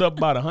filled up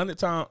about 100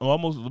 times, or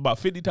almost about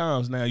 50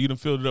 times now. You done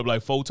filled it up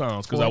like 4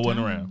 times because I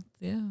wasn't around.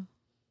 Yeah.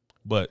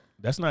 But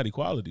that's not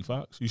equality,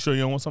 Fox. You sure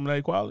you don't want some of that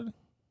equality?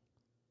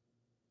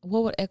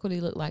 What would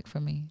equity look like for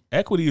me?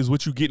 Equity is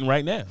what you're getting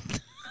right now.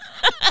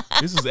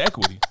 This is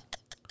equity.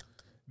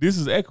 This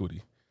is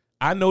equity.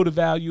 I know the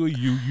value of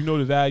you. You know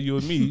the value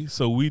of me.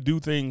 So we do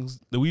things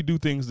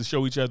to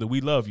show each other we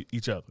love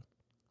each other.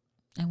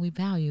 And we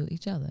value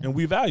each other. And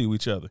we value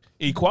each other.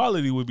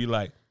 Equality would be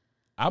like,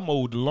 I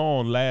mowed the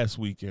lawn last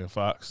weekend,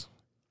 Fox.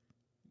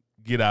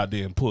 Get out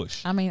there and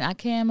push. I mean, I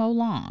can mow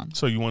lawn.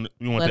 So you want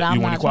but that? I'm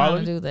You want not equality?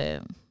 trying to do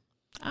that.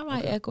 I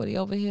like equity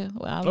over here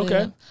where I Okay.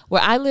 live.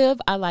 Where I live,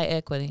 I like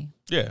equity.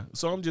 Yeah.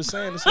 So I'm just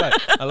saying, it's like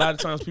a lot of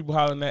times people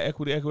hollering that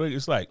equity.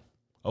 It's like,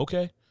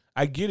 okay,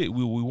 I get it.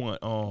 We want.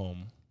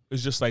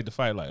 It's just like the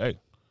fight. Like, hey,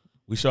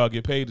 we should all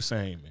get paid the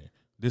same, man.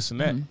 This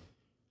and that. Mm-hmm.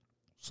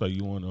 So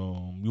you want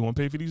to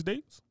pay for these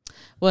dates?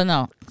 Well,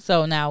 no.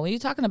 So now when you're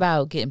talking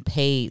about getting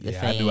paid the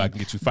Yeah, same, I knew I can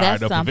get you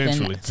fired that's up something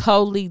eventually.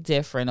 totally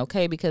different,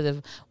 okay? Because if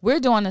we're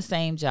doing the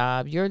same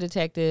job, you're a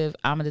detective,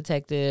 I'm a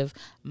detective,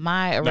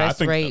 my arrest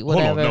rate,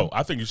 whatever. Hold on, no.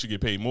 I think you should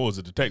get paid more as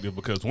a detective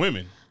because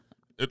women,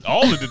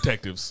 all the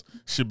detectives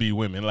should be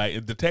women.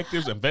 Like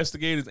detectives,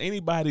 investigators,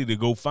 anybody to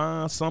go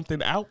find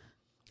something out.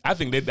 I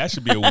think that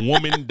should be a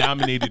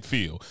woman-dominated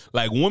field.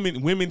 Like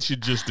women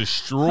should just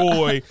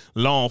destroy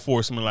law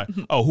enforcement. Like,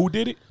 oh, who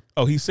did it?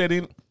 Oh, he said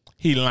it.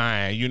 He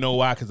lying. You know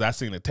why? Because I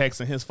seen a text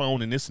in his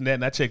phone and this and that,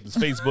 and I checked his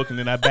Facebook, and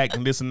then I backed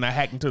and this and I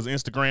hacked into his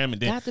Instagram, and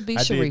then Got to be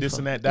I did Sharifa. this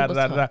and that. It Da was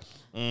da da da.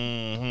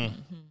 her.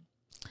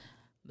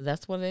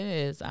 That's what it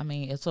is. I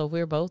mean, so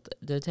we're both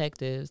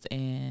detectives,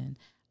 and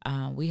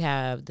we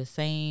have the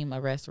same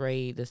arrest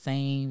rate, the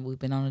same. We've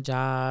been on a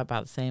job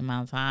about the same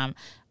amount of time.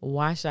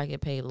 Why should I get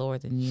paid lower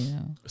than you?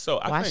 So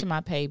why should my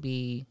pay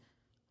be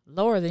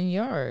lower than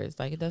yours?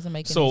 Like, it doesn't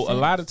make any So sense. a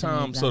lot of to me.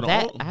 times,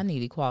 Now I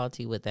need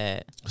equality with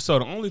that. So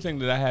the only thing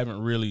that I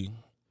haven't really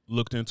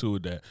looked into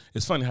with that,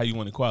 it's funny how you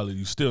want equality,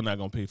 you're still not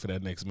gonna pay for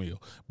that next meal.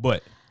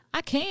 But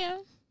I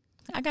can.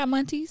 I got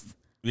Monties.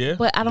 yeah,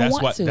 But I don't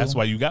want to. That's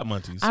why you got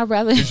Monties. I'd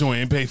rather. Because you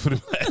ain't paid for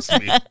the last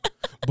meal.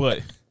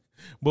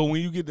 But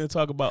when you get to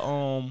talk about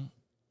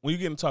when you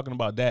get to talking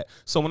about that,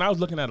 so when I was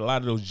looking at a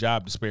lot of those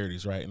job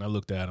disparities, right, and I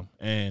looked at them,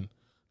 and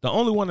the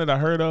only one that I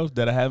heard of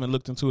that I haven't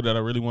looked into that I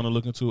really want to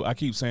look into, I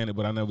keep saying it,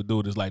 but I never do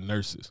it, is like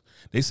nurses.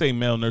 They say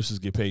male nurses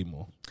get paid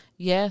more.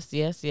 Yes.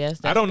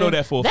 I don't know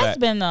that for a fact. That's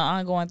been the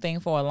ongoing thing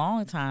for a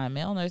long time.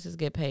 Male nurses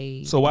get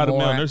paid. So why do more.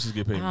 male nurses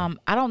get paid more?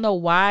 I don't know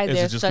why Is it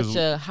there's just such 'cause-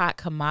 a hot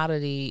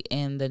commodity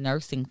in the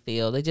nursing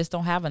field. They just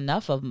don't have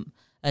enough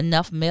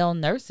male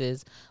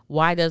nurses.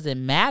 Why does it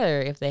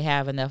matter if they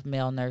have enough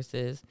male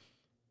nurses?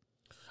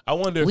 I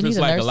wonder if We it's need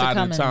a like a nurse to lot of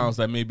come the in. times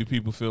that maybe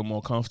people feel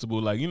more comfortable.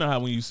 Like, you know how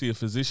when you see a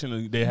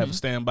physician, they have a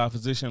standby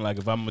physician. Like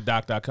if I'm a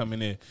doctor, I come in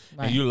there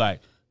Right. and you're like,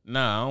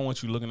 nah, I don't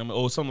want you looking at me.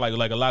 Or something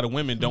like a lot of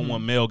women don't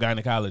want male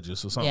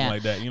gynecologists or something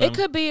like that. You know It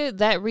could be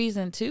that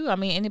reason too. I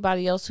mean,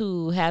 anybody else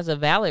who has a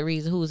valid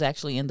reason, who's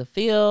actually in the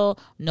field,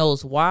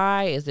 knows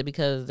why. Is it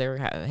because they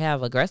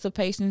have aggressive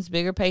patients,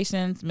 bigger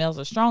patients, males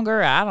are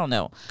stronger? I don't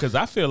know. Because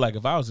I feel like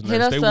if I was a Hit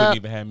nurse, us they wouldn't up.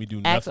 even have me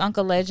do Ask nothing.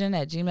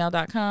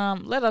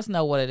 UncleLegend@gmail.com. Let us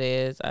know what it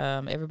is.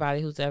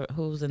 Everybody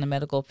who's in the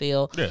medical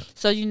field. Yeah.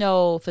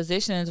 So,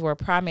 physicians were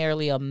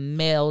primarily a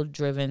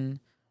male-driven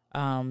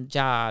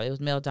job. It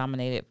was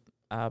male-dominated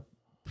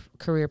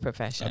career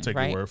profession. I'll take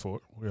right? your word for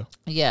it. Yeah.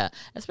 Yeah,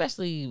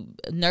 especially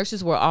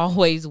nurses were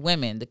always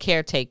women, the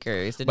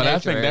caretakers, the But I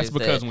think nurturers, that's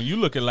because when you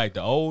look at like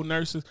the old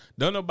nurses,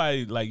 don't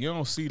nobody like you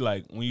don't see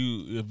like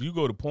if you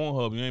go to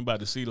Pornhub, you ain't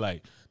about to see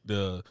like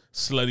the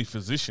slutty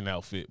physician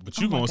outfit, but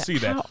you Oh my gonna God, see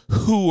that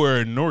who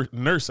were a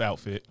nurse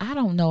outfit. I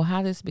don't know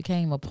how this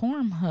became a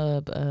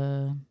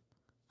Pornhub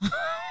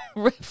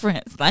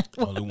reference. Like,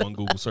 Only one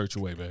Google search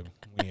away, baby.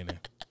 We in there.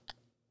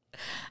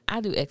 I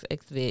do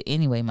XXVid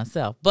anyway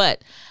myself,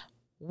 but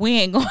we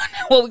ain't going.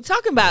 What we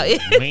talking about is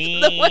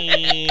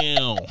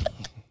Wow.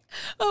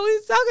 what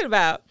we talking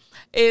about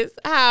is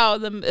how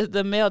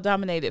the male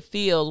dominated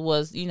field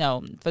was,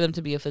 for them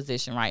to be a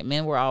physician, right?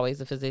 Men were always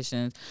the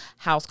physicians.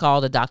 House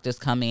call, the doctors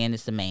come in,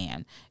 it's a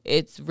man.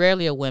 It's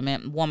rarely a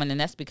woman, and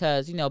that's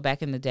because,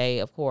 back in the day,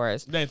 of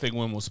course. They didn't think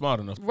women were smart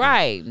enough.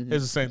 Right.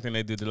 It's the same thing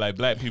they did to like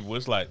black people.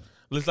 It's like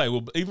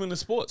well, even in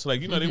sports,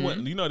 like they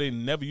wouldn't, they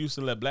never used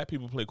to let black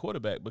people play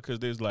quarterback because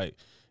there's like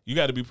you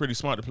got to be pretty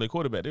smart to play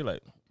quarterback. They're like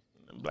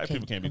black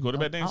people can't be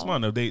quarterback. They ain't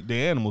smart enough. They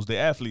animals. They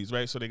athletes,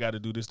 right? So they got to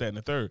do this, that, and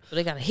the third. So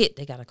they got to hit.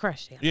 They got to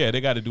crush.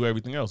 They got to do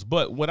everything else.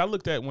 But when I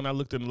looked at a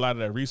lot of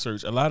that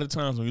research, a lot of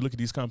times when you look at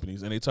these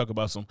companies and they talk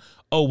about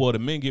the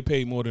men get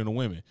paid more than the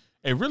women,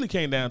 it really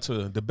came down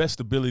to the best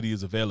ability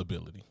is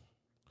availability.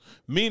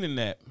 Meaning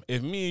that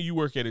if me and you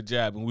work at a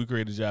job and we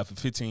create a job for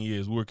 15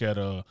 years, we work at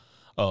a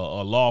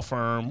law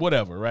firm,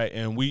 whatever, right?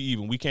 And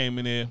we came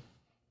in there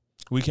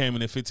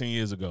 15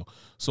 years ago.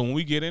 So when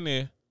we get in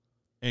there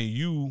and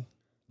you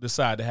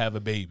decide to have a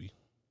baby,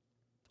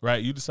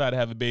 right? You decide to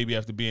have a baby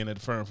after being at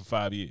the firm for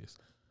 5 years.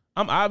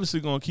 I'm obviously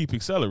going to keep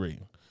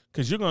accelerating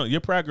because your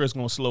progress is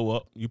going to slow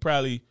up. You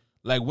probably,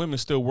 like women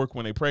still work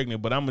when they're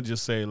pregnant, but I'm going to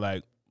just say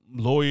like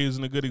lawyers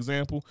isn't a good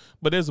example,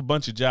 but there's a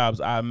bunch of jobs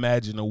I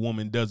imagine a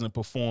woman doesn't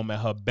perform at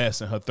her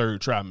best in her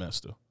third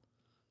trimester.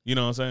 You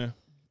know what I'm saying?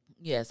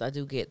 Yes, I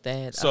do get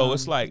that. So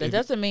it's like that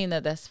doesn't mean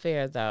that that's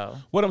fair, though.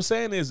 What I'm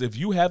saying is, if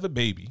you have a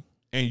baby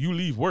and you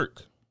leave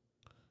work,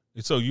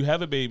 so you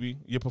have a baby,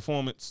 your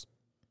performance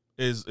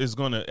is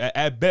gonna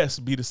at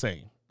best be the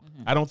same.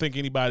 I don't think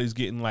anybody's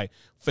getting like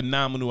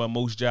phenomenal at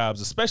most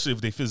jobs, especially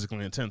if they're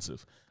physically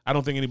intensive. I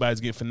don't think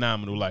anybody's getting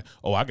phenomenal like,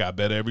 oh, I got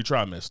better every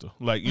trimester.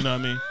 Like, you know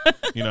what I mean?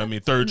 You know what I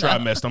mean? Third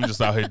trimester, I'm just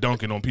out here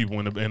dunking on people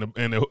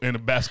in a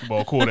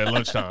basketball court at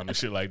lunchtime and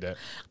shit like that.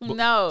 But,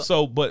 no.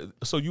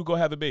 So you go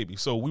have a baby.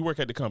 So we work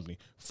at the company.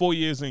 4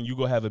 years in, you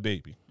go have a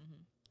baby.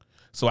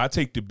 So I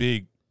take the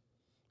big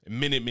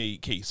Minute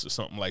Maid case or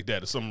something like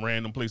that, or some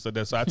random place like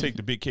that. So I take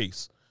the big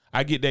case.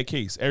 I get that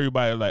case.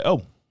 Everybody like,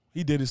 oh,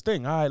 he did his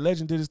thing. All right,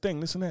 Legend did his thing.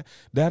 This and that.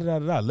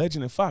 Da.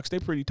 Legend and Fox, they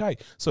pretty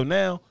tight. So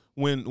now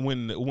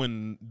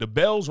when the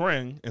bells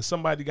ring and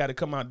somebody got to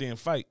come out there and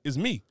fight, it's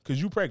me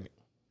because you pregnant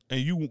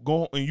and you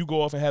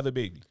go off and have a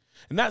baby.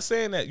 And not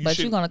saying that but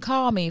you're gonna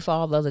call me for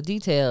all the other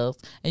details,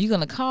 and you're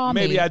gonna call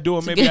me. Maybe I do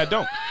it, maybe I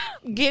don't.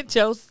 Get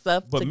your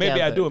stuff but together.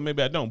 Maybe I do it,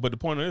 maybe I don't. But the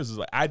point of this is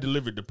like I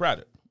delivered the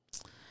product.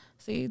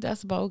 See,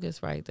 that's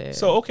bogus right there.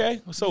 So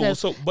okay,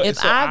 but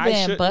if I've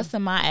been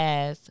busting my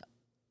ass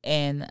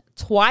and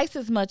twice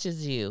as much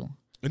as you.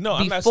 No,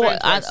 I'm not saying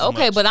twice as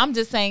much. But I'm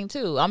just saying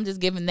too. I'm just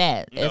giving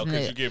that. No,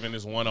 because you're giving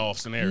this one-off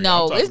scenario.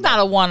 No, it's not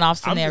a one-off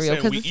scenario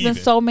because it's been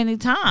so many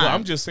times. Well,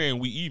 I'm just saying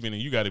we even,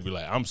 and you got to be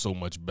like, I'm so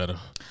much better.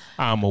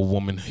 I'm a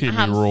woman. Hear me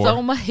I'm roar.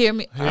 So much. Hear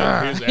me.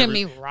 Hear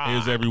me roar.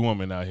 Here's every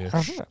woman out here.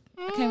 I can't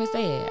even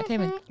say it. I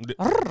can't even.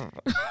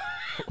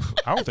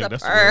 I don't think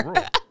that's the real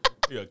roar.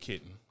 You're a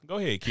kitten. Go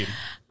ahead, kitty.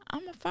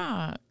 I'm a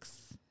fox.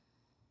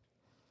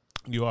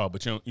 You are,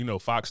 but you know,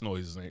 fox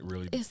noises ain't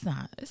really. It's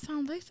not. They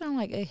sound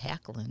like a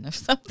heckling or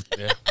something.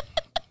 Yeah.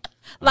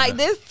 Like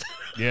this.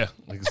 Yeah,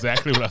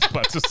 exactly what I was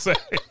about to say.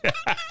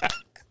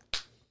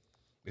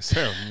 They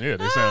sound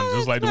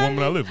just like the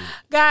woman I live with.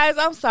 Guys,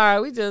 I'm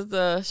sorry. We just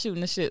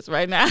shooting the shits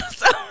right now.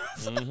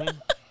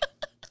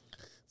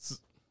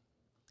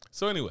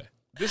 So anyway,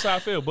 this is how I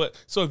feel. But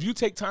so if you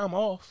take time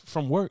off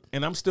from work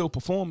and I'm still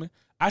performing,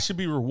 I should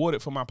be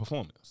rewarded for my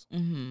performance.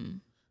 Mm-hmm.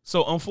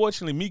 So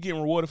unfortunately, me getting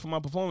rewarded for my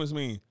performance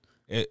means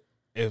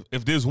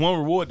if there's one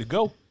reward to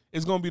go,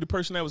 it's gonna be the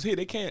person that was here.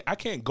 I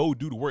can't go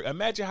do the work.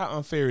 Imagine how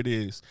unfair it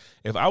is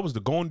if I was to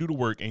go and do the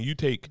work and you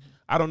take.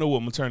 I don't know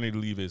what maternity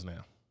leave is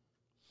now.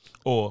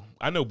 Or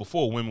I know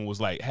before women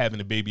was like having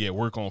a baby at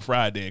work on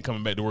Friday and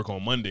coming back to work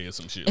on Monday or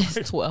some shit.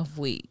 It's 12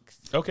 weeks.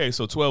 Okay,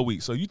 so 12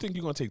 weeks. So you think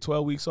you're going to take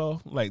 12 weeks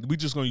off? Like, we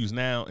just going to use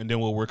now and then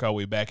we'll work our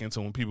way back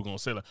into when people going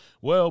to say, like,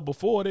 well,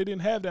 before they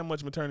didn't have that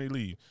much maternity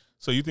leave.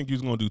 So you think you're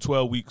going to do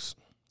 12 weeks?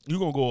 You're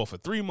going to go off for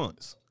 3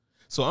 months.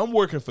 So I'm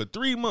working for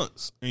 3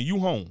 months and you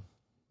home.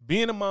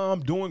 Being a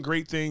mom, doing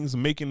great things,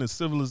 making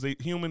the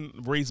human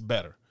race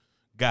better.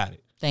 Got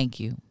it. Thank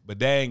you. But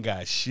that ain't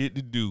got shit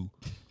to do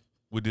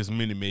with this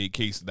Minute Maid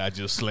case that I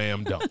just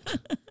slam dunked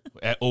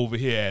over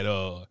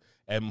here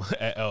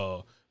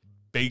at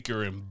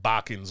Baker and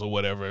Bockins or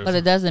whatever. But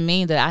it doesn't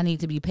mean that I need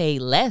to be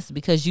paid less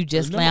because you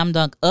just slam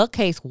dunk a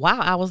case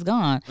while I was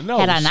gone. No,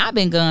 had I not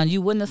been gone,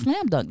 you wouldn't have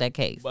slam dunked that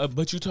case.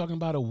 But you're talking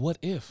about a what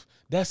if.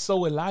 That's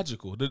so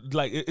illogical.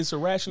 Like, it's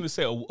irrational to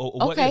say a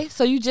what okay, if.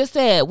 so you just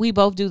said we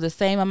both do the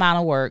same amount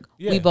of work.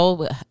 Yeah. We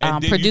both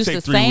produce the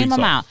same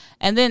amount. Off.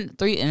 And then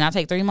I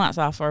take 3 months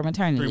off for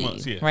maternity 3 leave.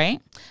 months, yeah. Right?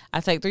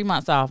 I take 3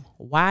 months off.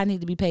 Why I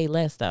need to be paid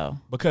less, though?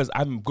 Because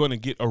I'm going to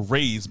get a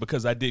raise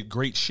because I did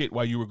great shit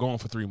while you were gone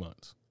for 3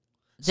 months.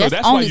 That's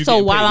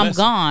while I'm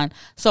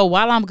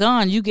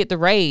gone, you get the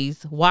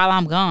raise while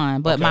I'm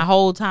gone. But my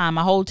whole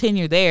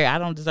tenure there, I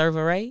don't deserve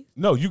a raise.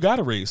 No, you got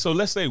a raise. So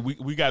let's say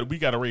we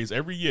got a raise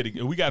every year.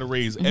 We got a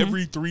raise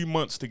every 3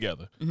 months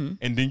together, and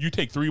then you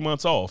take 3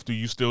 months off. Do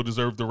you still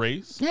deserve the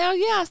raise? Hell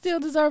yeah, I still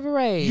deserve a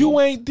raise. You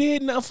ain't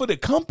did nothing for the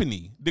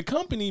company. The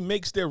company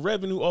makes their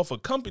revenue off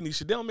of company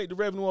shit. They don't make the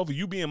revenue off of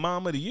you being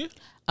mom of the year.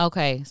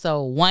 Okay,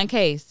 so one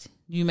case,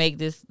 you make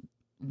this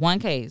one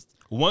case.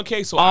 One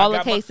case, so all the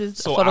cases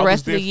for the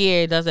rest of the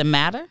year, doesn't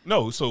matter?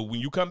 No, so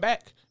when you come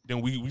back, then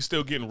we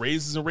still getting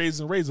raises and raises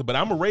and raises. But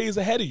I'm a raise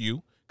ahead of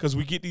you because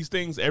we get these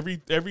things every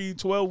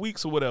 12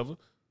 weeks or whatever.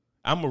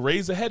 I'm a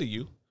raise ahead of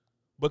you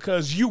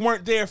because you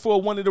weren't there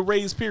for one of the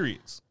raise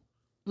periods.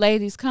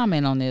 Ladies,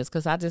 comment on this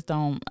because I just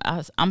don't.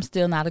 I'm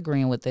still not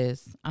agreeing with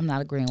this. I'm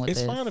not agreeing with this.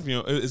 It's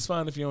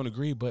fine if you don't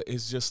agree, but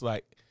it's just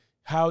like.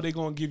 How are they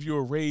gonna give you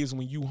a raise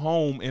when you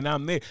home and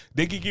I'm there?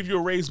 They could give you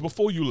a raise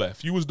before you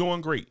left. You was doing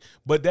great,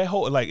 but that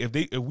whole like if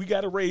we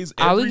got a raise,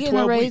 are we getting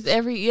a raise weeks,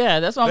 every? Yeah,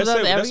 that's what I'm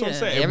saying. That's what I'm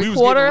saying. Every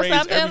quarter or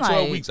something. Every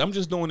 12 weeks. I'm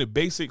just doing it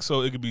basic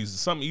so it could be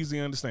something easy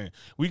to understand.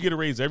 We get a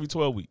raise every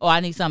 12 weeks. Oh, I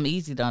need something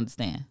easy to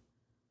understand.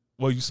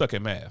 Well, you suck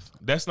at math.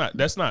 That's not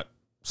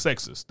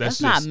sexist. That's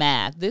just, not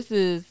math. This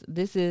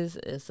is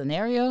a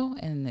scenario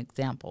and an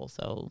example.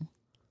 So.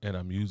 And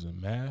I'm using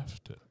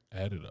math to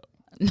add it up.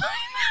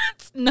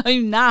 No,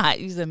 you're not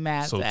using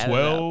math. So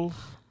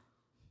 12.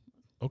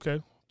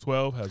 Okay,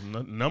 12 has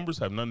numbers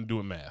have nothing to do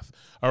with math.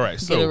 All right,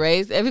 so get a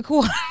raise every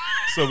quarter.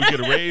 So we get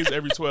a raise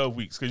every 12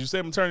 weeks because you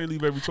said maternity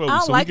leave every 12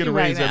 weeks. So like we get a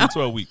raise every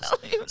 12 weeks.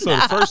 So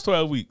the first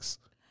 12 weeks,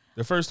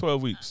 The first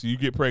 12 weeks, you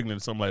get pregnant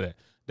or something like that.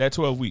 That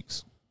 12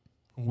 weeks,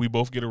 we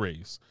both get a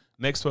raise.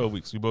 Next 12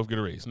 weeks, we both get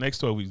a raise. Next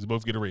 12 weeks, we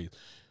both get a raise.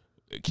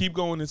 Keep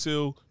going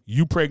until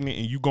you pregnant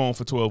and you gone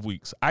for 12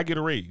 weeks. I get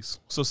a raise.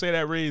 So say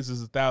that raise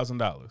is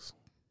 $1,000.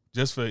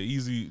 Just for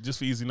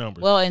easy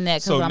numbers. Well, in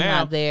that, because I'm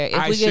not there. If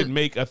I should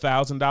make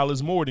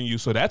 $1,000 more than you,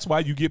 so that's why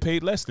you get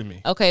paid less than me.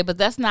 Okay, but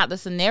that's not the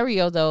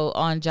scenario though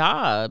on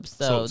jobs.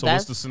 So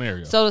what's the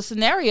scenario? So the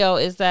scenario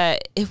is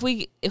that if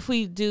we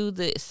do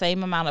the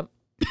same amount of,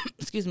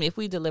 excuse me, if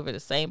we deliver the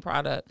same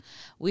product,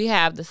 we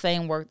have the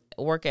same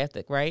work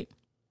ethic, right?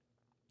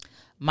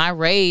 My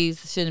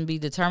raise shouldn't be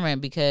determined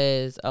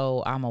because,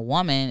 I'm a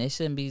woman. It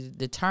shouldn't be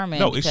determined.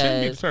 No, it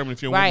shouldn't be determined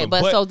if you're a woman. Right,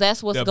 but so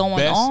that's what's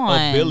going on. The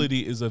best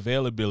ability is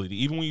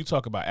availability. Even when you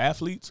talk about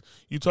athletes,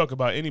 you talk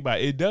about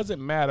anybody. It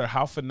doesn't matter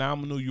how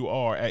phenomenal you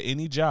are at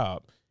any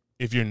job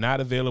if you're not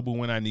available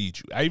when I need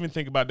you. I even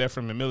think about that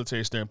from a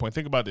military standpoint.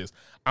 Think about this.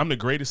 I'm the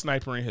greatest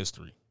sniper in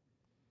history.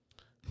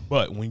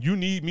 But when you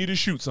need me to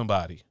shoot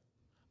somebody,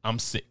 I'm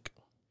sick.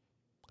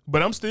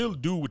 But I'm still a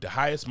dude with the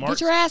highest marks.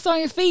 Get your ass on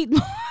your feet.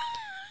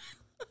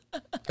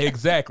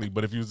 Exactly,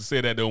 but if you was to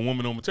say that to a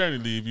woman on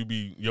maternity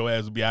leave, your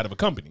ass would be out of a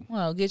company.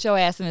 Well, get your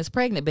ass in this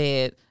pregnant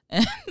bed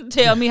and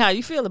tell me how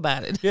you feel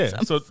about it.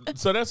 Yeah, so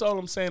that's all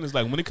I'm saying is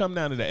like when it come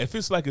down to that, if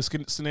it's like a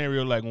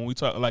scenario like when we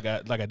talk like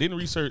I didn't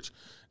research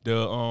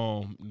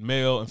the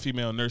male and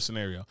female nurse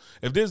scenario.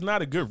 If there's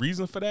not a good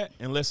reason for that,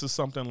 unless it's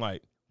something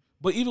like,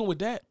 but even with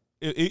that,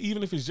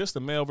 even if it's just a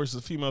male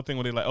versus female thing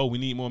where they're like, oh, we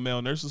need more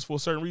male nurses for a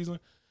certain reason.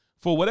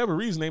 For whatever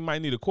reason, they might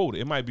need a quota.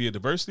 It might be a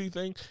diversity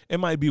thing. It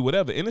might be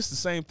whatever. And it's the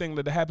same thing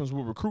that happens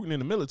with recruiting in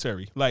the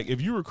military. Like if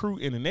you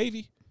recruit in the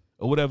Navy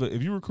or whatever,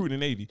 if you recruit in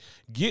the Navy,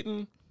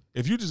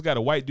 if you just got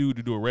a white dude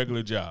to do a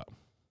regular job,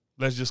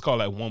 let's just call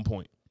that 1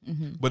 point.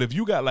 Mm-hmm. But if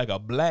you got like a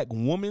black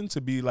woman to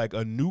be like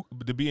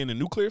to be in the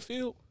nuclear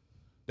field,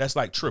 that's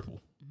like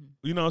triple.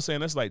 Mm-hmm. You know what I'm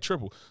saying? That's like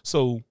triple.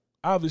 So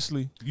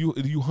obviously,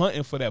 you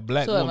hunting for that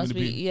black woman to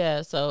be.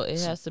 Yeah, so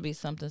it has to be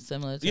something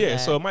similar to that. Yeah,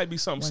 so it might be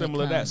something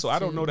similar to that. So I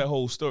don't know that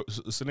whole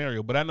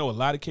scenario, but I know a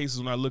lot of cases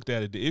when I looked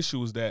at it, the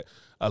issue is that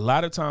a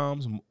lot of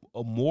times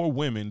more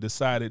women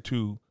decided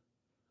to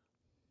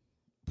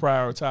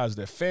prioritize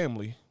their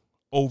family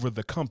over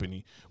the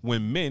company.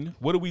 When men,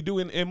 what do we do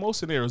in most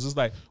scenarios? It's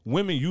like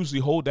women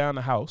usually hold down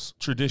the house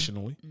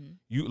traditionally. Mm-hmm.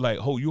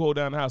 You hold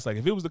down the house. Like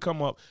if it was to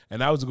come up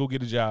and I was to go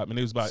get a job and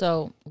it was about.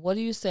 So what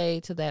do you say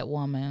to that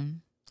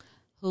woman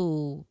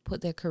who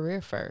put their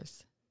career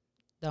first,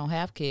 don't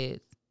have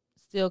kids,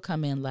 still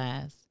come in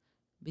last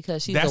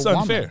because she's a woman? That's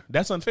unfair.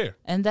 That's unfair.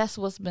 And that's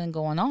what's been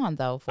going on,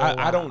 though, for a while.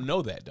 I don't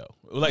know that, though.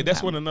 Like,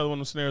 that's when another one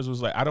of the scenarios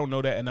was like, I don't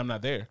know that and I'm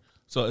not there.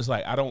 So it's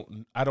like, I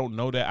don't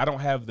know that. I don't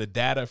have the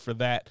data for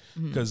that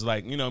because,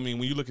 like, you know what I mean?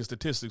 When you look at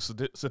statistics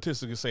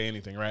can say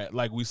anything, right?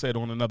 Like we said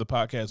on another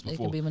podcast before. It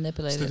can be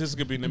manipulated.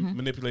 Statistics can be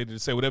manipulated to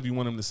say whatever you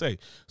want them to say.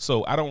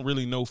 So I don't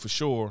really know for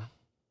sure.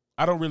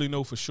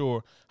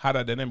 How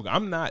that dynamic.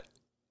 I'm not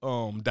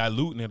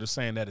diluting it or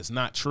saying that it's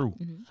not true.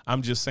 Mm-hmm.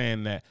 I'm just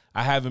saying that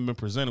I haven't been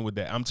presented with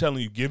that. I'm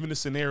telling you, given the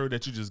scenario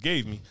that you just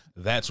gave me,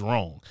 that's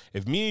wrong.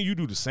 If me and you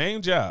do the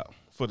same job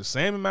for the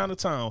same amount of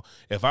time,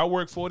 if I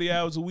work 40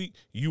 hours a week,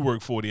 you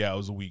work 40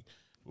 hours a week,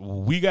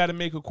 we got to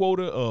make a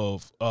quota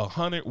of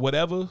 100,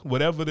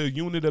 whatever the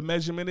unit of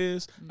measurement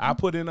is. Mm-hmm. I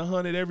put in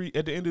 100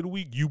 at the end of the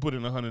week. You put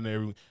in 100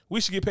 every week.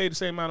 We should get paid the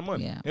same amount of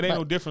money. Yeah, it ain't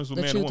no difference with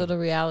man and woman. The truth of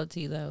the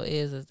reality, though,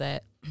 is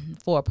that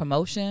for a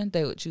promotion,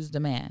 they would choose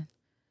the man.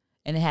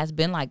 And it has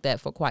been like that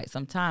for quite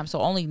some time. So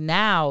only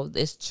now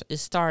it's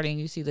starting.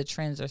 You see the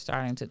trends are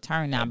starting to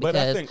turn now because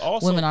I think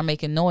also, women are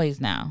making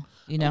noise now.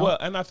 You know. Well,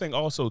 and I think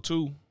also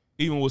too,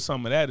 even with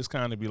some of that, it's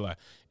kind of be like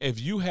if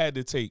you had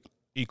to take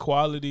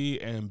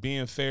equality and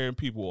being fair and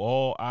people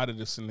all out of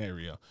the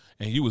scenario,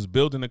 and you was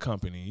building a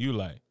company, you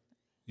like,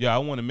 yeah, I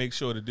want to make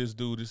sure that this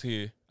dude is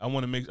here. I'm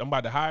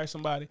about to hire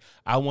somebody.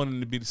 I want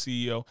him to be the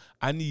CEO.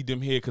 I need them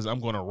here because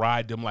I'm going to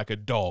ride them like a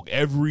dog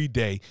every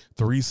day,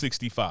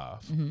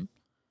 365. Mm-hmm.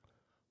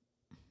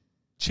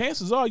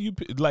 Chances are,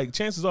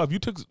 if you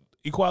took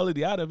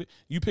equality out of it,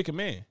 you pick a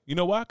man. You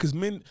know why? Because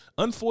men,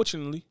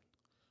 unfortunately,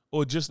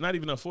 or just not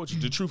even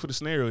unfortunately, the truth of the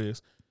scenario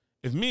is,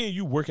 if me and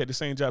you work at the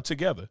same job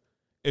together,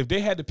 if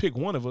they had to pick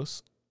one of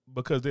us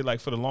because they like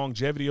for the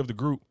longevity of the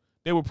group,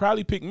 they would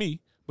probably pick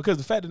me because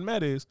the fact of the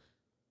matter is,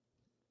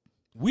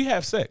 we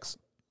have sex.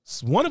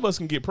 One of us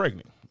can get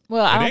pregnant.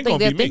 Well, I don't think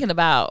they're thinking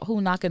about who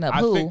knocking up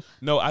who.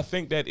 I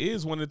think that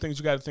is one of the things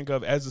you got to think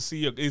of as a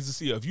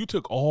CEO. If you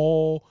took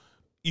all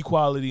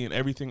equality and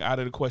everything out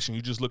of the question,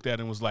 you just looked at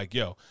it and was like,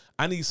 yo,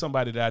 I need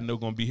somebody that I know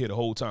going to be here the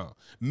whole time.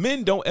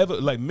 Men don't ever,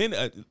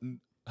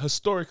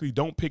 historically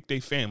don't pick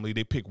their family,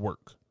 they pick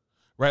work,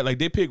 right? Like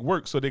they pick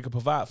work so they can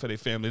provide for their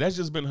family. That's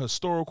just been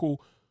historical,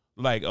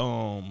 I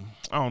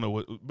don't know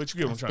what, but you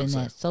get what I'm trying to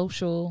say. That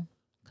social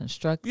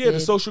construction. Yeah, the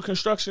social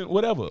construction,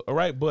 whatever, all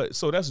right? But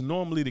so that's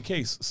normally the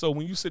case. So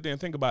when you sit there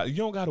and think about it, you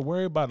don't got to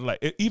worry about it.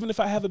 Like, even if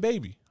I have a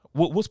baby,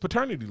 what's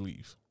paternity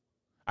leave?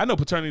 I know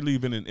paternity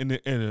leave in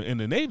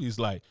the Navy is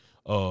like,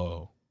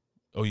 oh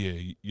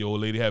yeah, your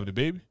old lady having a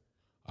baby.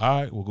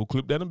 All right, we'll go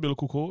clip that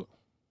umbilical cord.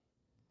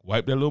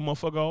 wipe that little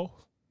motherfucker off,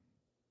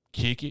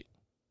 kick it,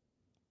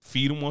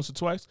 feed him once or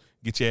twice,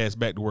 get your ass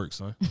back to work,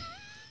 son.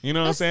 You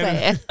know what I'm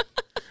saying?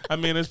 I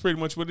mean, that's pretty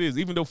much what it is.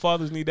 Even though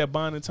fathers need that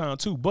bonding time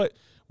too, but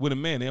with a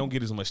man, they don't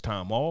get as much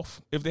time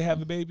off if they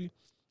have a baby.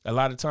 A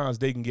lot of times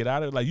they can get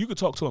out of it. Like, you could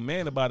talk to a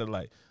man about it.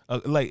 Like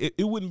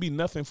it wouldn't be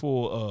nothing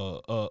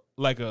for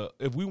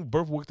if we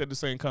both worked at the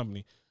same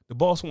company, the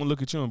boss won't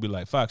look at you and be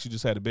like, Fox, you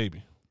just had a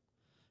baby.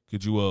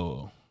 Could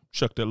you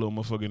shuck that little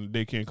motherfucker in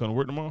the daycare and come to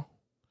work tomorrow?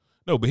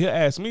 No, but he'll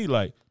ask me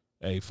like,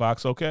 hey,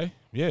 Fox, okay?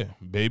 Yeah.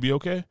 Baby,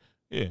 okay?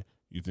 Yeah.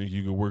 You think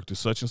you can work to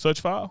such and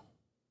such file?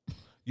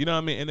 You know what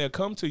I mean? And they'll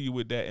come to you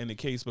with that in the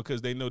case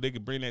because they know they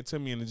could bring that to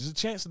me, and there's a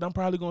chance that I'm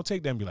probably going to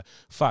take that and be like,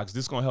 Fox,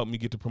 this is going to help me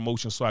get the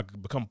promotion so I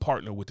could become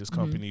partner with this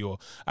company, or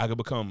I could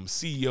become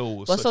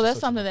CEO of well, so that's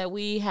something that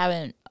we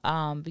haven't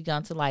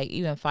begun to like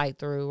even fight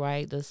through,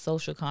 right? The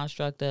social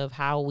construct of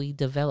how we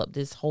develop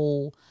this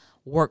whole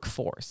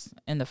workforce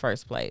in the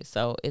first place.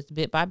 So it's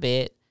bit by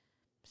bit,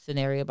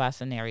 scenario by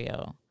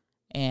scenario.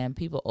 And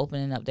people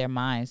opening up their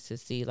minds to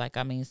see, like,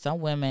 I mean, some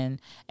women,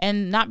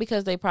 and not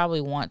because they probably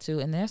want to,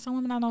 and there's some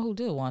women I know who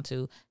do want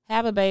to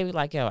have a baby,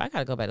 like, yo, I got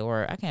to go back to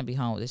work. I can't be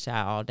home with this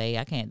child all day.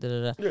 I can't,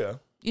 Yeah.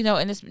 You know,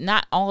 and it's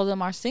not all of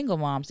them are single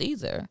moms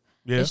either.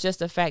 Yeah. It's just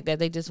the fact that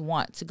they just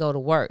want to go to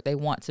work. They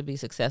want to be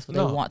successful.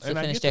 They want to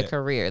finish their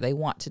career. They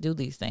want to do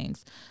these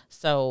things.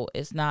 So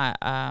it's not,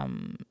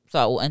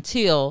 so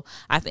until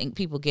I think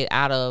people get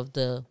out of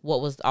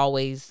what was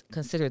always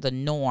considered the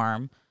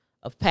norm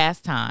of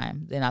past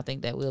time, then I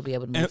think that we'll be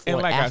able to move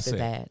forward after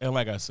that. And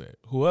like I said,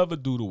 whoever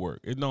do the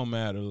work, it don't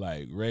matter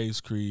like race,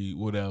 creed,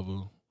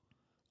 whatever,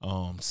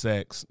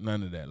 sex,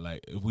 none of that. Like,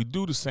 if we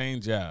do the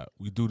same job,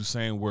 we do the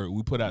same work,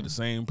 we put out the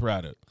same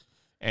product,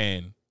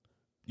 and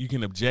you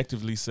can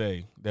objectively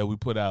say that we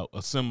put out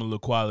a similar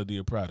quality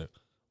of product,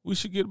 we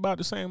should get about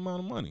the same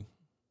amount of money.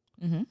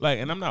 Mm-hmm. Like,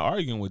 and I'm not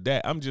arguing with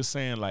that. I'm just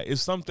saying, like,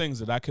 it's some things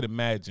that I could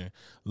imagine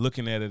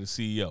looking at as a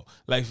CEO.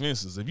 Like, for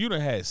instance, if you done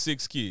had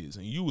 6 kids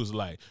and you was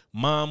like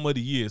mom of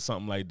the year,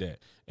 something like that,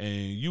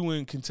 and you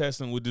in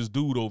contesting with this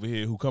dude over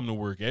here who come to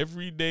work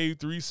every day,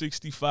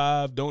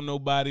 365, don't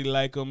nobody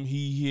like him,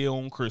 he here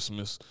on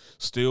Christmas,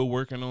 still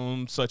working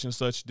on such and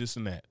such, this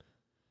and that.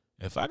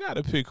 If I got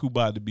to pick who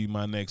about to be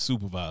my next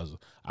supervisor,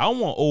 I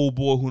want old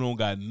boy who don't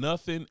got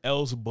nothing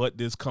else but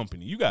this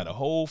company. You got a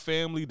whole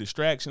family,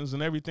 distractions,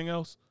 and everything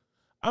else.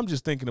 I'm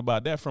just thinking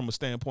about that from a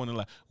standpoint of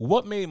like,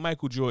 what made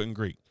Michael Jordan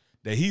great?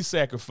 That he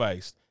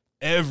sacrificed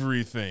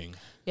everything.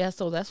 Yeah,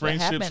 so that's what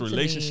happened to me.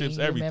 Relationships,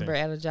 everything. Remember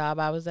at a job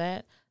I was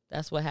at?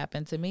 That's what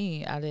happened to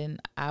me.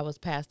 I was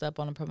passed up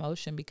on a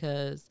promotion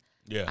because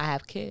I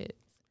have kids.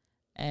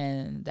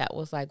 And that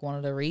was like one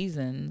of the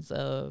reasons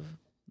of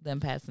them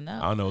passing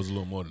up. I know it's a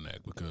little more than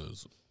that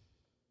because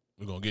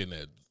we're going to get in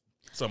that.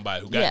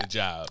 Somebody who got the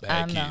job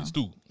had kids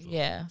too. So.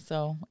 Yeah,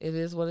 so it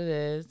is what it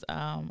is,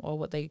 or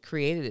what they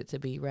created it to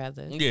be,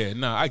 rather. Yeah,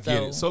 no, I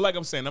get it. So like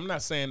I'm saying, I'm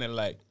not saying that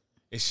like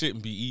it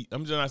shouldn't be.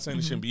 I'm just not saying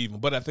it shouldn't be even,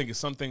 but I think it's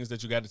some things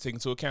that you got to take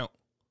into account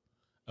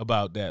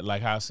about that.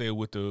 Like how I said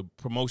with the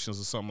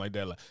promotions or something like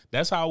that. Like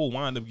that's how I will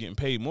wind up getting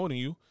paid more than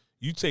you.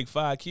 You take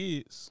 5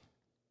 kids,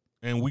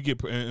 and we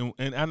get,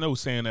 and I know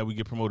saying that we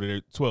get promoted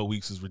at 12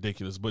 weeks is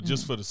ridiculous, but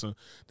just for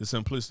the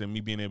simplicity of me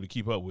being able to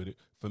keep up with it,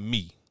 for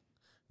me.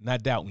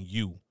 Not doubting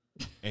you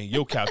and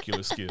your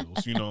calculus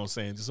skills, you know what I'm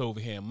saying? Just over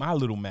here, my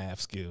little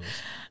math skills.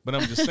 But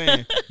I'm just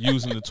saying,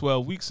 using the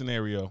 12-week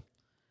scenario,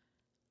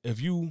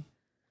 if you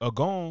are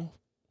gone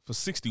for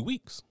 60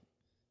 weeks,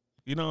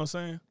 you know what I'm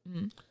saying?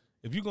 Mm-hmm.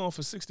 If you're gone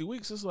for 60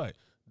 weeks, it's like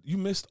you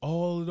missed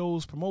all of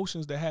those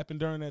promotions that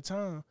happened during that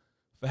time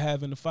for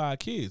having the 5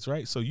 kids,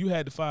 right? So you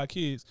had the 5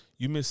 kids,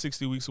 you missed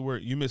 60 weeks of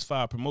work, you missed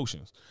 5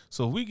 promotions.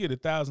 So if we get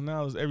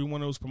 $1,000 every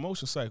one of those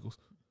promotion cycles,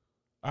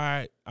 all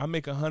right, I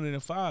make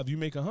 105, you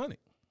make 100.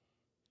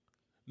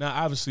 Now,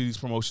 obviously, these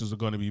promotions are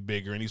going to be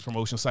bigger, and these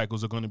promotion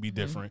cycles are going to be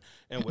different,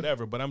 and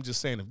whatever. But I'm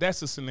just saying, if that's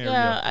the scenario,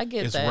 I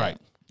get it's that. right.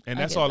 And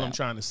that's all I'm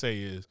trying to say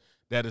is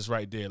that is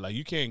right there. Like,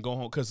 you can't go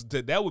home, because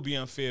that would be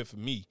unfair for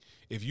me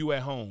if you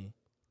at home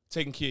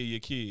taking care of your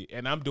kid,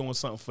 and I'm doing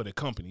something for the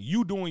company.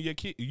 You doing your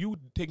kid, you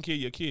taking care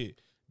of your kid.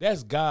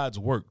 That's God's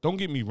work. Don't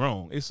get me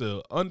wrong. It's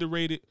it's an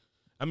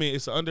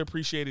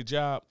underappreciated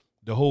job.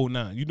 The whole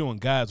 9. You're doing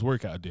God's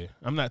work out there.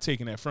 I'm not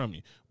taking that from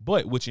you.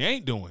 But what you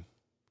ain't doing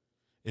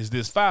is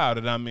this file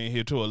that I'm in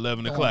here till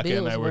 11 o'clock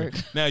at night. Work.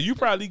 Now, you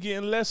probably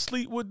getting less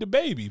sleep with the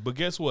baby. But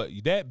guess what?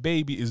 That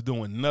baby is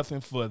doing nothing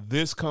for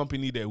this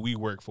company that we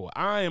work for.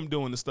 I am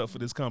doing the stuff for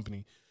this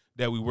company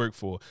that we work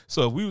for.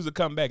 So if we was to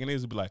come back and it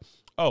would be like,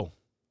 oh,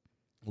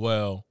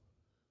 well,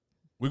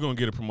 we're going to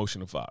get a promotion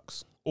to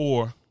Fox.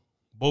 Or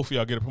both of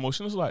y'all get a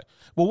promotion. It's like,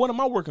 well, what am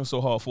I working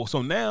so hard for?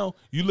 So now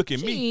you look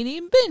at me. She ain't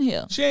even been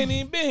here. She ain't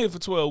even been here for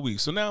 12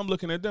 weeks. So now I'm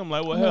looking at them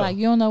like, well, hell. Like,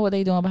 you don't know what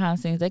they doing behind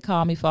the scenes. They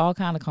call me for all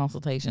kind of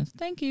consultations.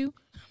 Thank you.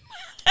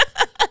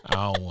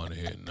 I don't want to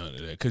hear none of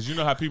that. Because you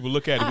know how people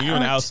look at it. When you're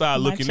on the outside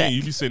looking in,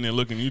 you be sitting there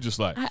looking, you just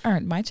like. I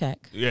earned my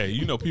check. Yeah,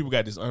 you know, people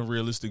got this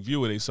unrealistic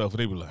view of themselves.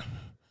 They be like,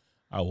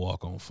 I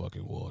walk on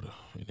fucking water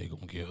and they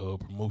going to get her a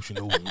promotion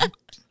over me.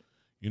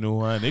 You know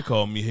why? They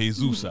call me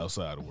Jesus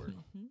outside of work.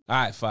 All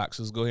right, Fox,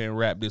 let's go ahead and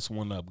wrap this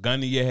one up.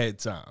 Gun to your head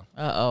time.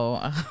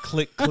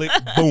 Click, click,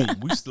 boom.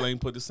 We still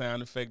ain't put the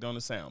sound effect on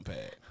the sound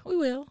pad. We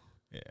will.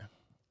 Yeah.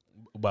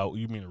 About,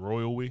 you mean the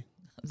royal we?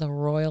 The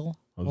royal.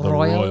 The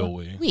royal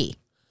we. We.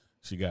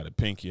 She got a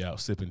pinky out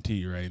sipping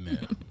tea right now.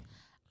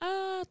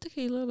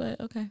 Tequila,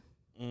 but okay.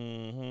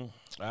 All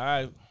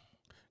right.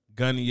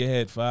 Gun to your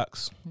head,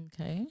 Fox.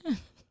 Okay.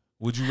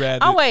 Would you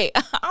rather? Oh, wait.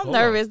 I'm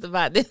nervous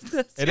about this.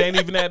 It ain't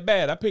even that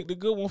bad. I picked a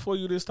good one for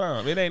you this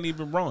time. It ain't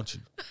even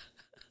raunchy.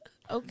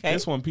 Okay.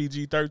 This one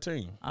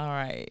PG-13. All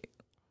right.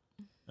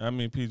 I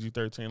mean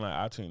PG-13 like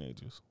our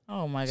teenagers.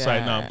 Oh, my God. It's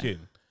like, no, I'm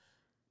kidding.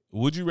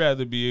 Would you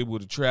rather be able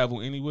to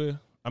travel anywhere?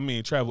 I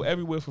mean, travel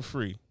everywhere for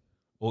free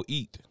or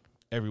eat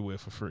everywhere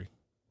for free?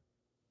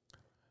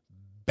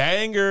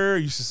 Banger.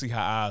 You should see her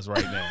eyes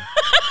right now.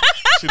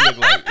 She look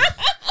like,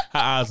 her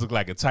eyes look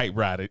like a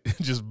typewriter.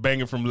 Just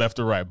banging from left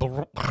to right.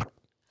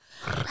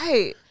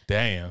 Hey.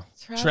 Damn.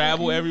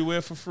 Travel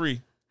everywhere for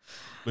free,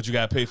 but you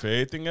got to pay for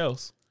everything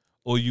else.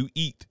 Or you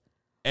eat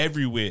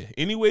everywhere.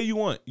 Anywhere you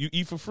want. You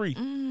eat for free,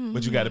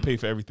 but you got to pay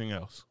for everything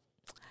else.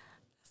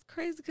 It's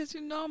crazy because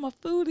you know I'm a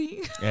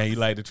foodie. And you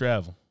like to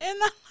travel. And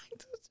I like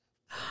to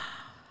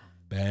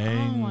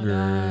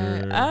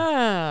Banger.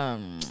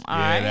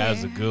 Right. That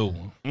was a good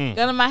one.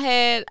 Gun in my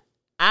head,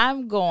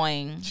 I'm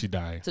going She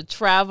died. to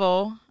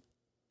travel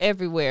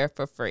everywhere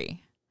for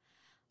free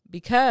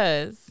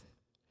because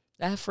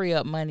that free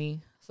up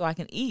money so I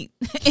can eat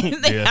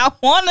anything I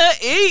want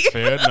to eat.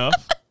 Fair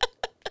enough.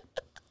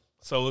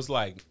 So it's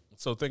like,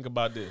 so think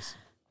about this.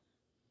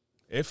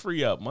 It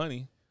free up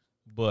money,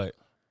 but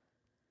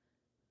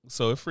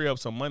so it free up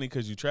some money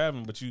because you're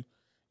traveling, but you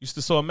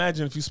still, so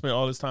imagine if you spent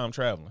all this time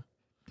traveling.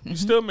 You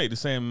still make the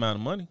same amount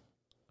of money.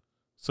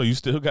 So you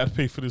still got to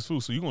pay for this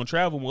food. So you're going to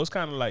travel more. It's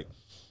kind of like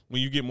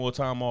when you get more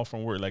time off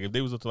from work. Like if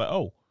they was up to like,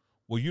 oh,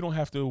 well, you don't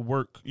have to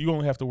work. You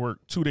only have to work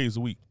 2 days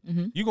a week.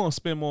 You're going to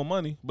spend more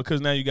money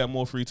because now you got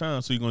more free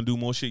time. So you're going to do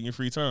more shit in your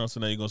free time. So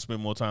now you're going to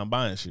spend more time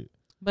buying shit.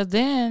 But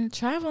then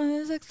traveling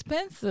is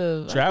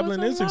expensive.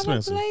 Traveling is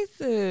expensive.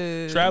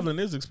 Places. Traveling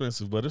is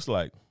expensive, but it's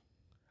like,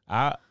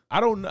 I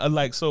don't know.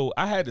 Like, so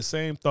I had the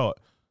same thought.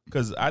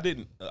 Because I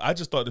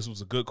just thought this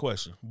was a good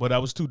question, but I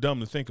was too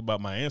dumb to think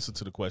about my answer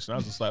to the question. I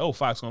was just like, oh,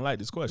 Fox gonna like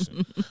this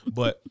question.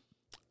 But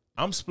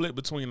I'm split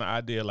between the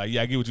idea, like,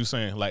 yeah, I get what you're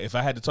saying. Like, if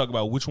I had to talk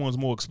about which one's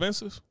more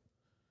expensive,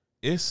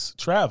 it's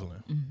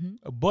traveling.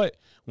 But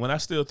when I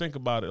still think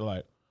about it,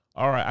 like,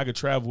 all right, I could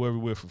travel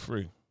everywhere for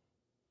free,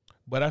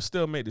 but I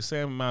still make the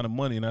same amount of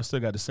money and I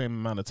still got the same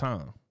amount of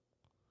time.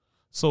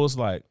 So it's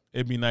like,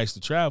 it'd be nice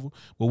to travel,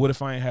 but what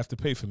if I ain't have to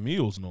pay for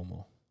meals no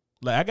more?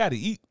 Like, I got to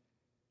eat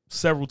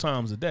several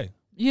times a day.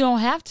 You don't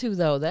have to,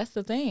 though. That's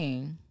the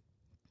thing.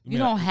 You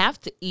don't have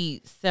to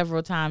eat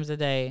several times a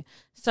day.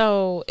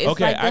 So it's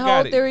like the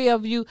whole theory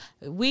of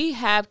we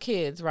have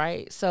kids,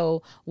 right?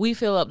 So we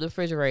fill up the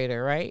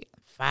refrigerator, right?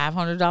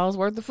 $500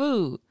 worth of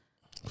food.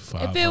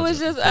 If it was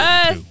just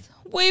us,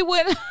 we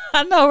wouldn't,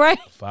 I know, right?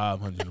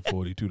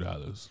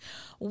 $542.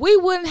 We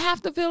wouldn't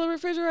have to fill the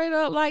refrigerator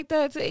up like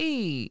that to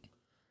eat.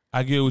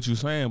 I get what you're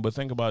saying, but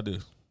think about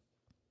this.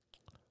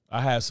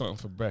 I had something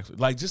for breakfast.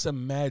 Like, just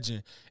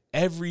imagine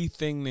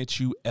everything that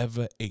you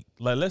ever ate.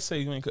 Like, let's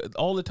say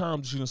all the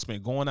times you done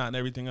spent going out and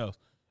everything else,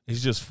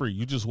 it's just free.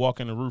 You just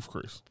walk in the Roof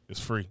Chris, it's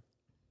free.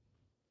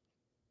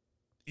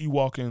 You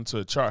walk into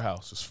a Chart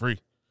House, it's free.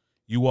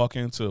 You walk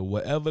into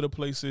whatever the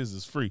place is,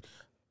 it's free.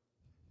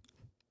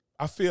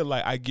 I feel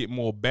like I get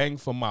more bang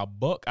for my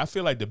buck. I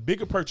feel like the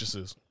bigger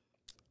purchases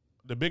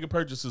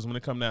when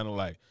it come down to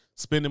like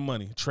spending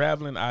money,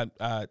 traveling,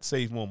 I'd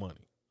save more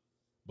money.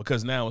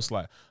 Because now it's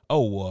like,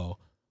 oh, well,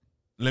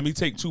 let me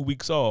take 2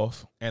 weeks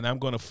off and I'm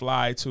going to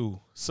fly to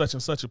such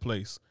and such a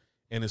place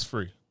and it's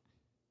free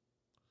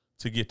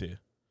to get there.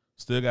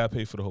 Still got to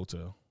pay for the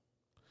hotel.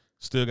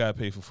 Still got to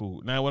pay for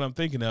food. Now, what I'm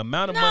thinking, the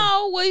amount of money.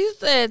 No, well, you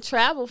said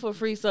travel for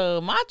free. So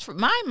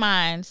my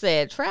mind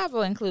said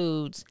travel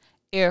includes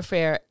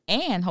airfare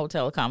and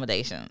hotel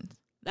accommodations.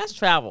 That's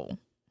travel.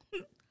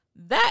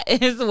 That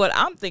is what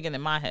I'm thinking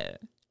in my head.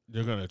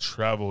 You're going to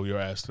travel your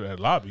ass to that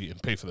lobby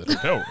and pay for the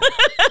hotel room.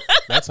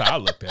 That's how I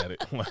looked at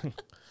it.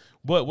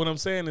 But what I'm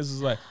saying is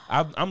like,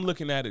 I'm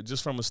looking at it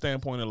just from a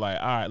standpoint of like,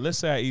 all right, let's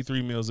say I eat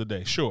 3 meals a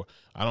day. Sure,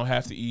 I don't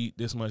have to eat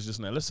this much just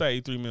now. Let's say I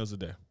eat 3 meals a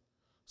day.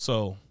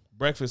 So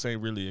breakfast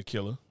ain't really a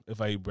killer if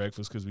I eat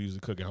breakfast because we usually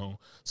cook at home.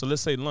 So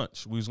let's say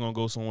lunch. We was going to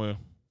go somewhere.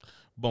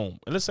 Boom.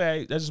 And let's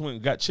say I just went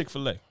and got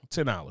Chick-fil-A,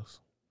 $10.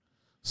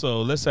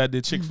 So let's say I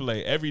did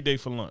Chick-fil-A every day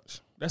for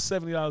lunch. That's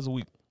 $70 a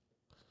week.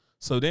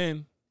 So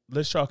then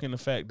let's chalk in the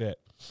fact that,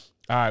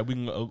 all right, we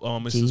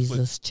can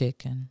Jesus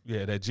chicken.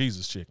 Yeah, that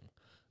Jesus chicken.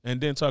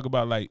 And then talk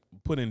about like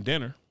putting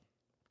dinner.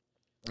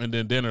 And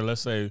then dinner,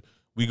 let's say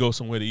we go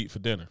somewhere to eat for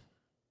dinner.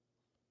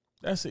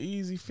 That's an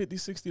easy $50,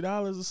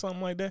 $60 or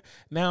something like that.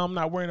 Now I'm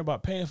not worrying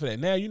about paying for that.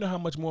 Now you know how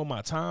much more of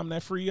my time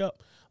that free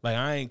up? Like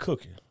I ain't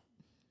cooking.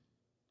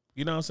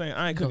 You know what I'm saying?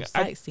 I ain't cooking.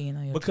 Sightseeing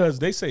on your because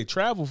they say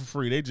travel for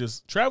free.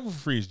 Travel for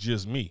free is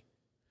just me.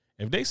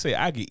 If they say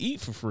I can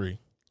eat for free,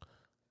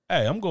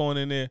 Hey, I'm going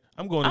in there.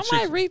 I'm going to I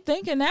might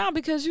rethink it now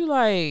because you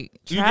like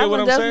You get what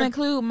traveling I'm doesn't saying?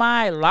 include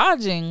my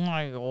lodging.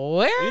 Like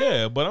where?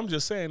 Yeah, but I'm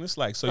just saying it's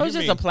like so. It was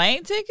You just mean a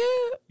plane ticket.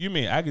 you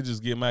mean I could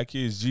just get my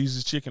kids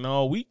Jesus chicken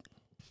all week?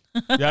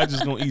 Y'all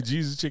just gonna eat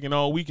Jesus chicken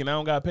all week and I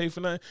don't gotta pay for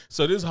nothing.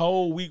 So this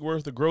whole week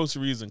worth of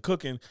groceries and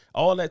cooking,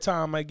 all that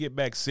time I get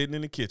back sitting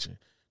in the kitchen,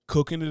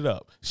 cooking it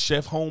up,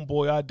 Chef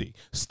Homeboy ID,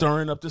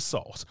 stirring up the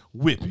sauce,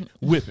 whipping.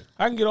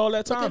 I can get all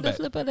that Look time at the back.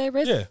 flip of their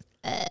wrist.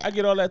 Yeah, I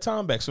get all that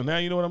time back. So now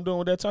you know what I'm doing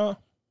with that time?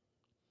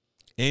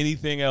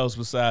 Anything else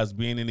besides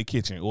being in the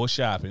kitchen or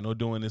shopping or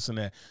doing this and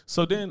that.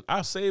 So then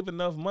I save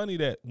enough money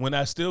that when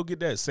I still get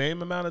that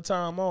same amount of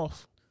time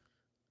off,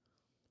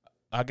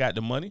 I got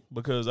the money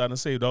because I done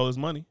saved all this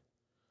money.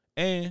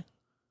 And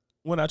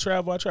when I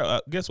travel,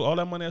 guess what? All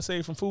that money I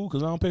saved from food,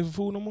 because I don't pay for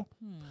food no more,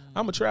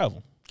 I'm going to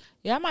travel.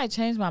 Yeah, I might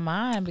change my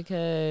mind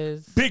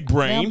because Big they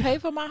brain. don't pay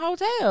for my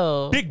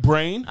hotel. Big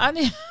brain. I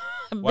need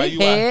Why big you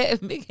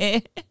head, big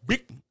head.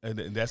 Big.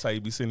 And that's how you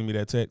be sending me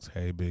that text.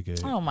 Hey, big head.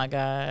 Oh my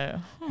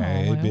god! Oh,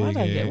 Hey, man, big why'd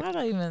head.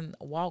 I even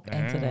walk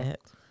into that?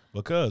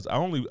 Because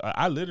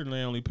I literally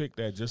only picked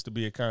that just to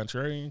be a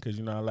contrarian because,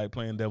 you know, I like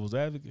playing devil's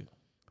advocate.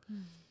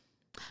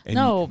 And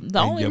No, the and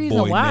only your reason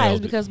boy why is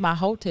nailed it. because my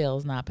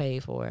hotel's not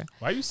paid for.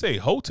 Why you say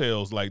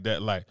hotels like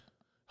that? Like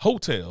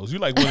hotels. You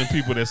like one of the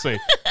people that say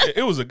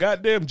it was a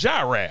goddamn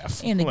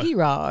giraffe. In the Like,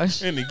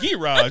 garage. In the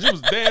garage. It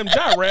was a damn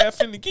giraffe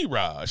in the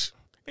garage.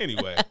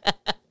 Anyway.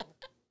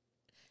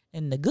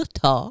 In the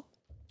guitar.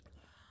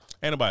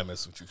 Ain't nobody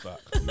mess with you,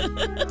 Fox.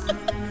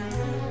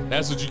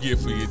 That's what you get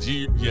for your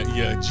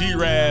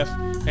giraffe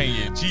and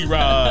your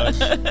G-Raj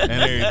and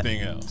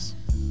everything else.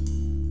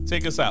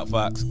 Take us out,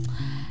 Fox.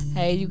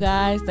 Hey, you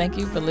guys, thank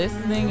you for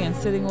listening and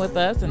sitting with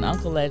us in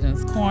Uncle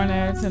Legend's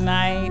Corner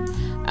tonight.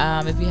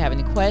 If you have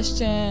any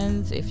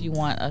questions, if you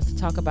want us to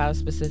talk about a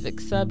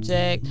specific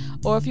subject,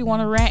 or if you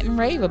want to rant and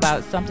rave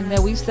about something that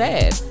we've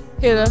said,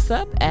 hit us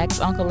up,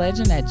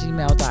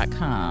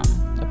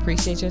 axunclelegend@gmail.com.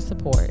 Appreciate your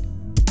support.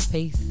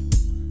 Peace.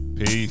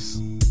 Peace.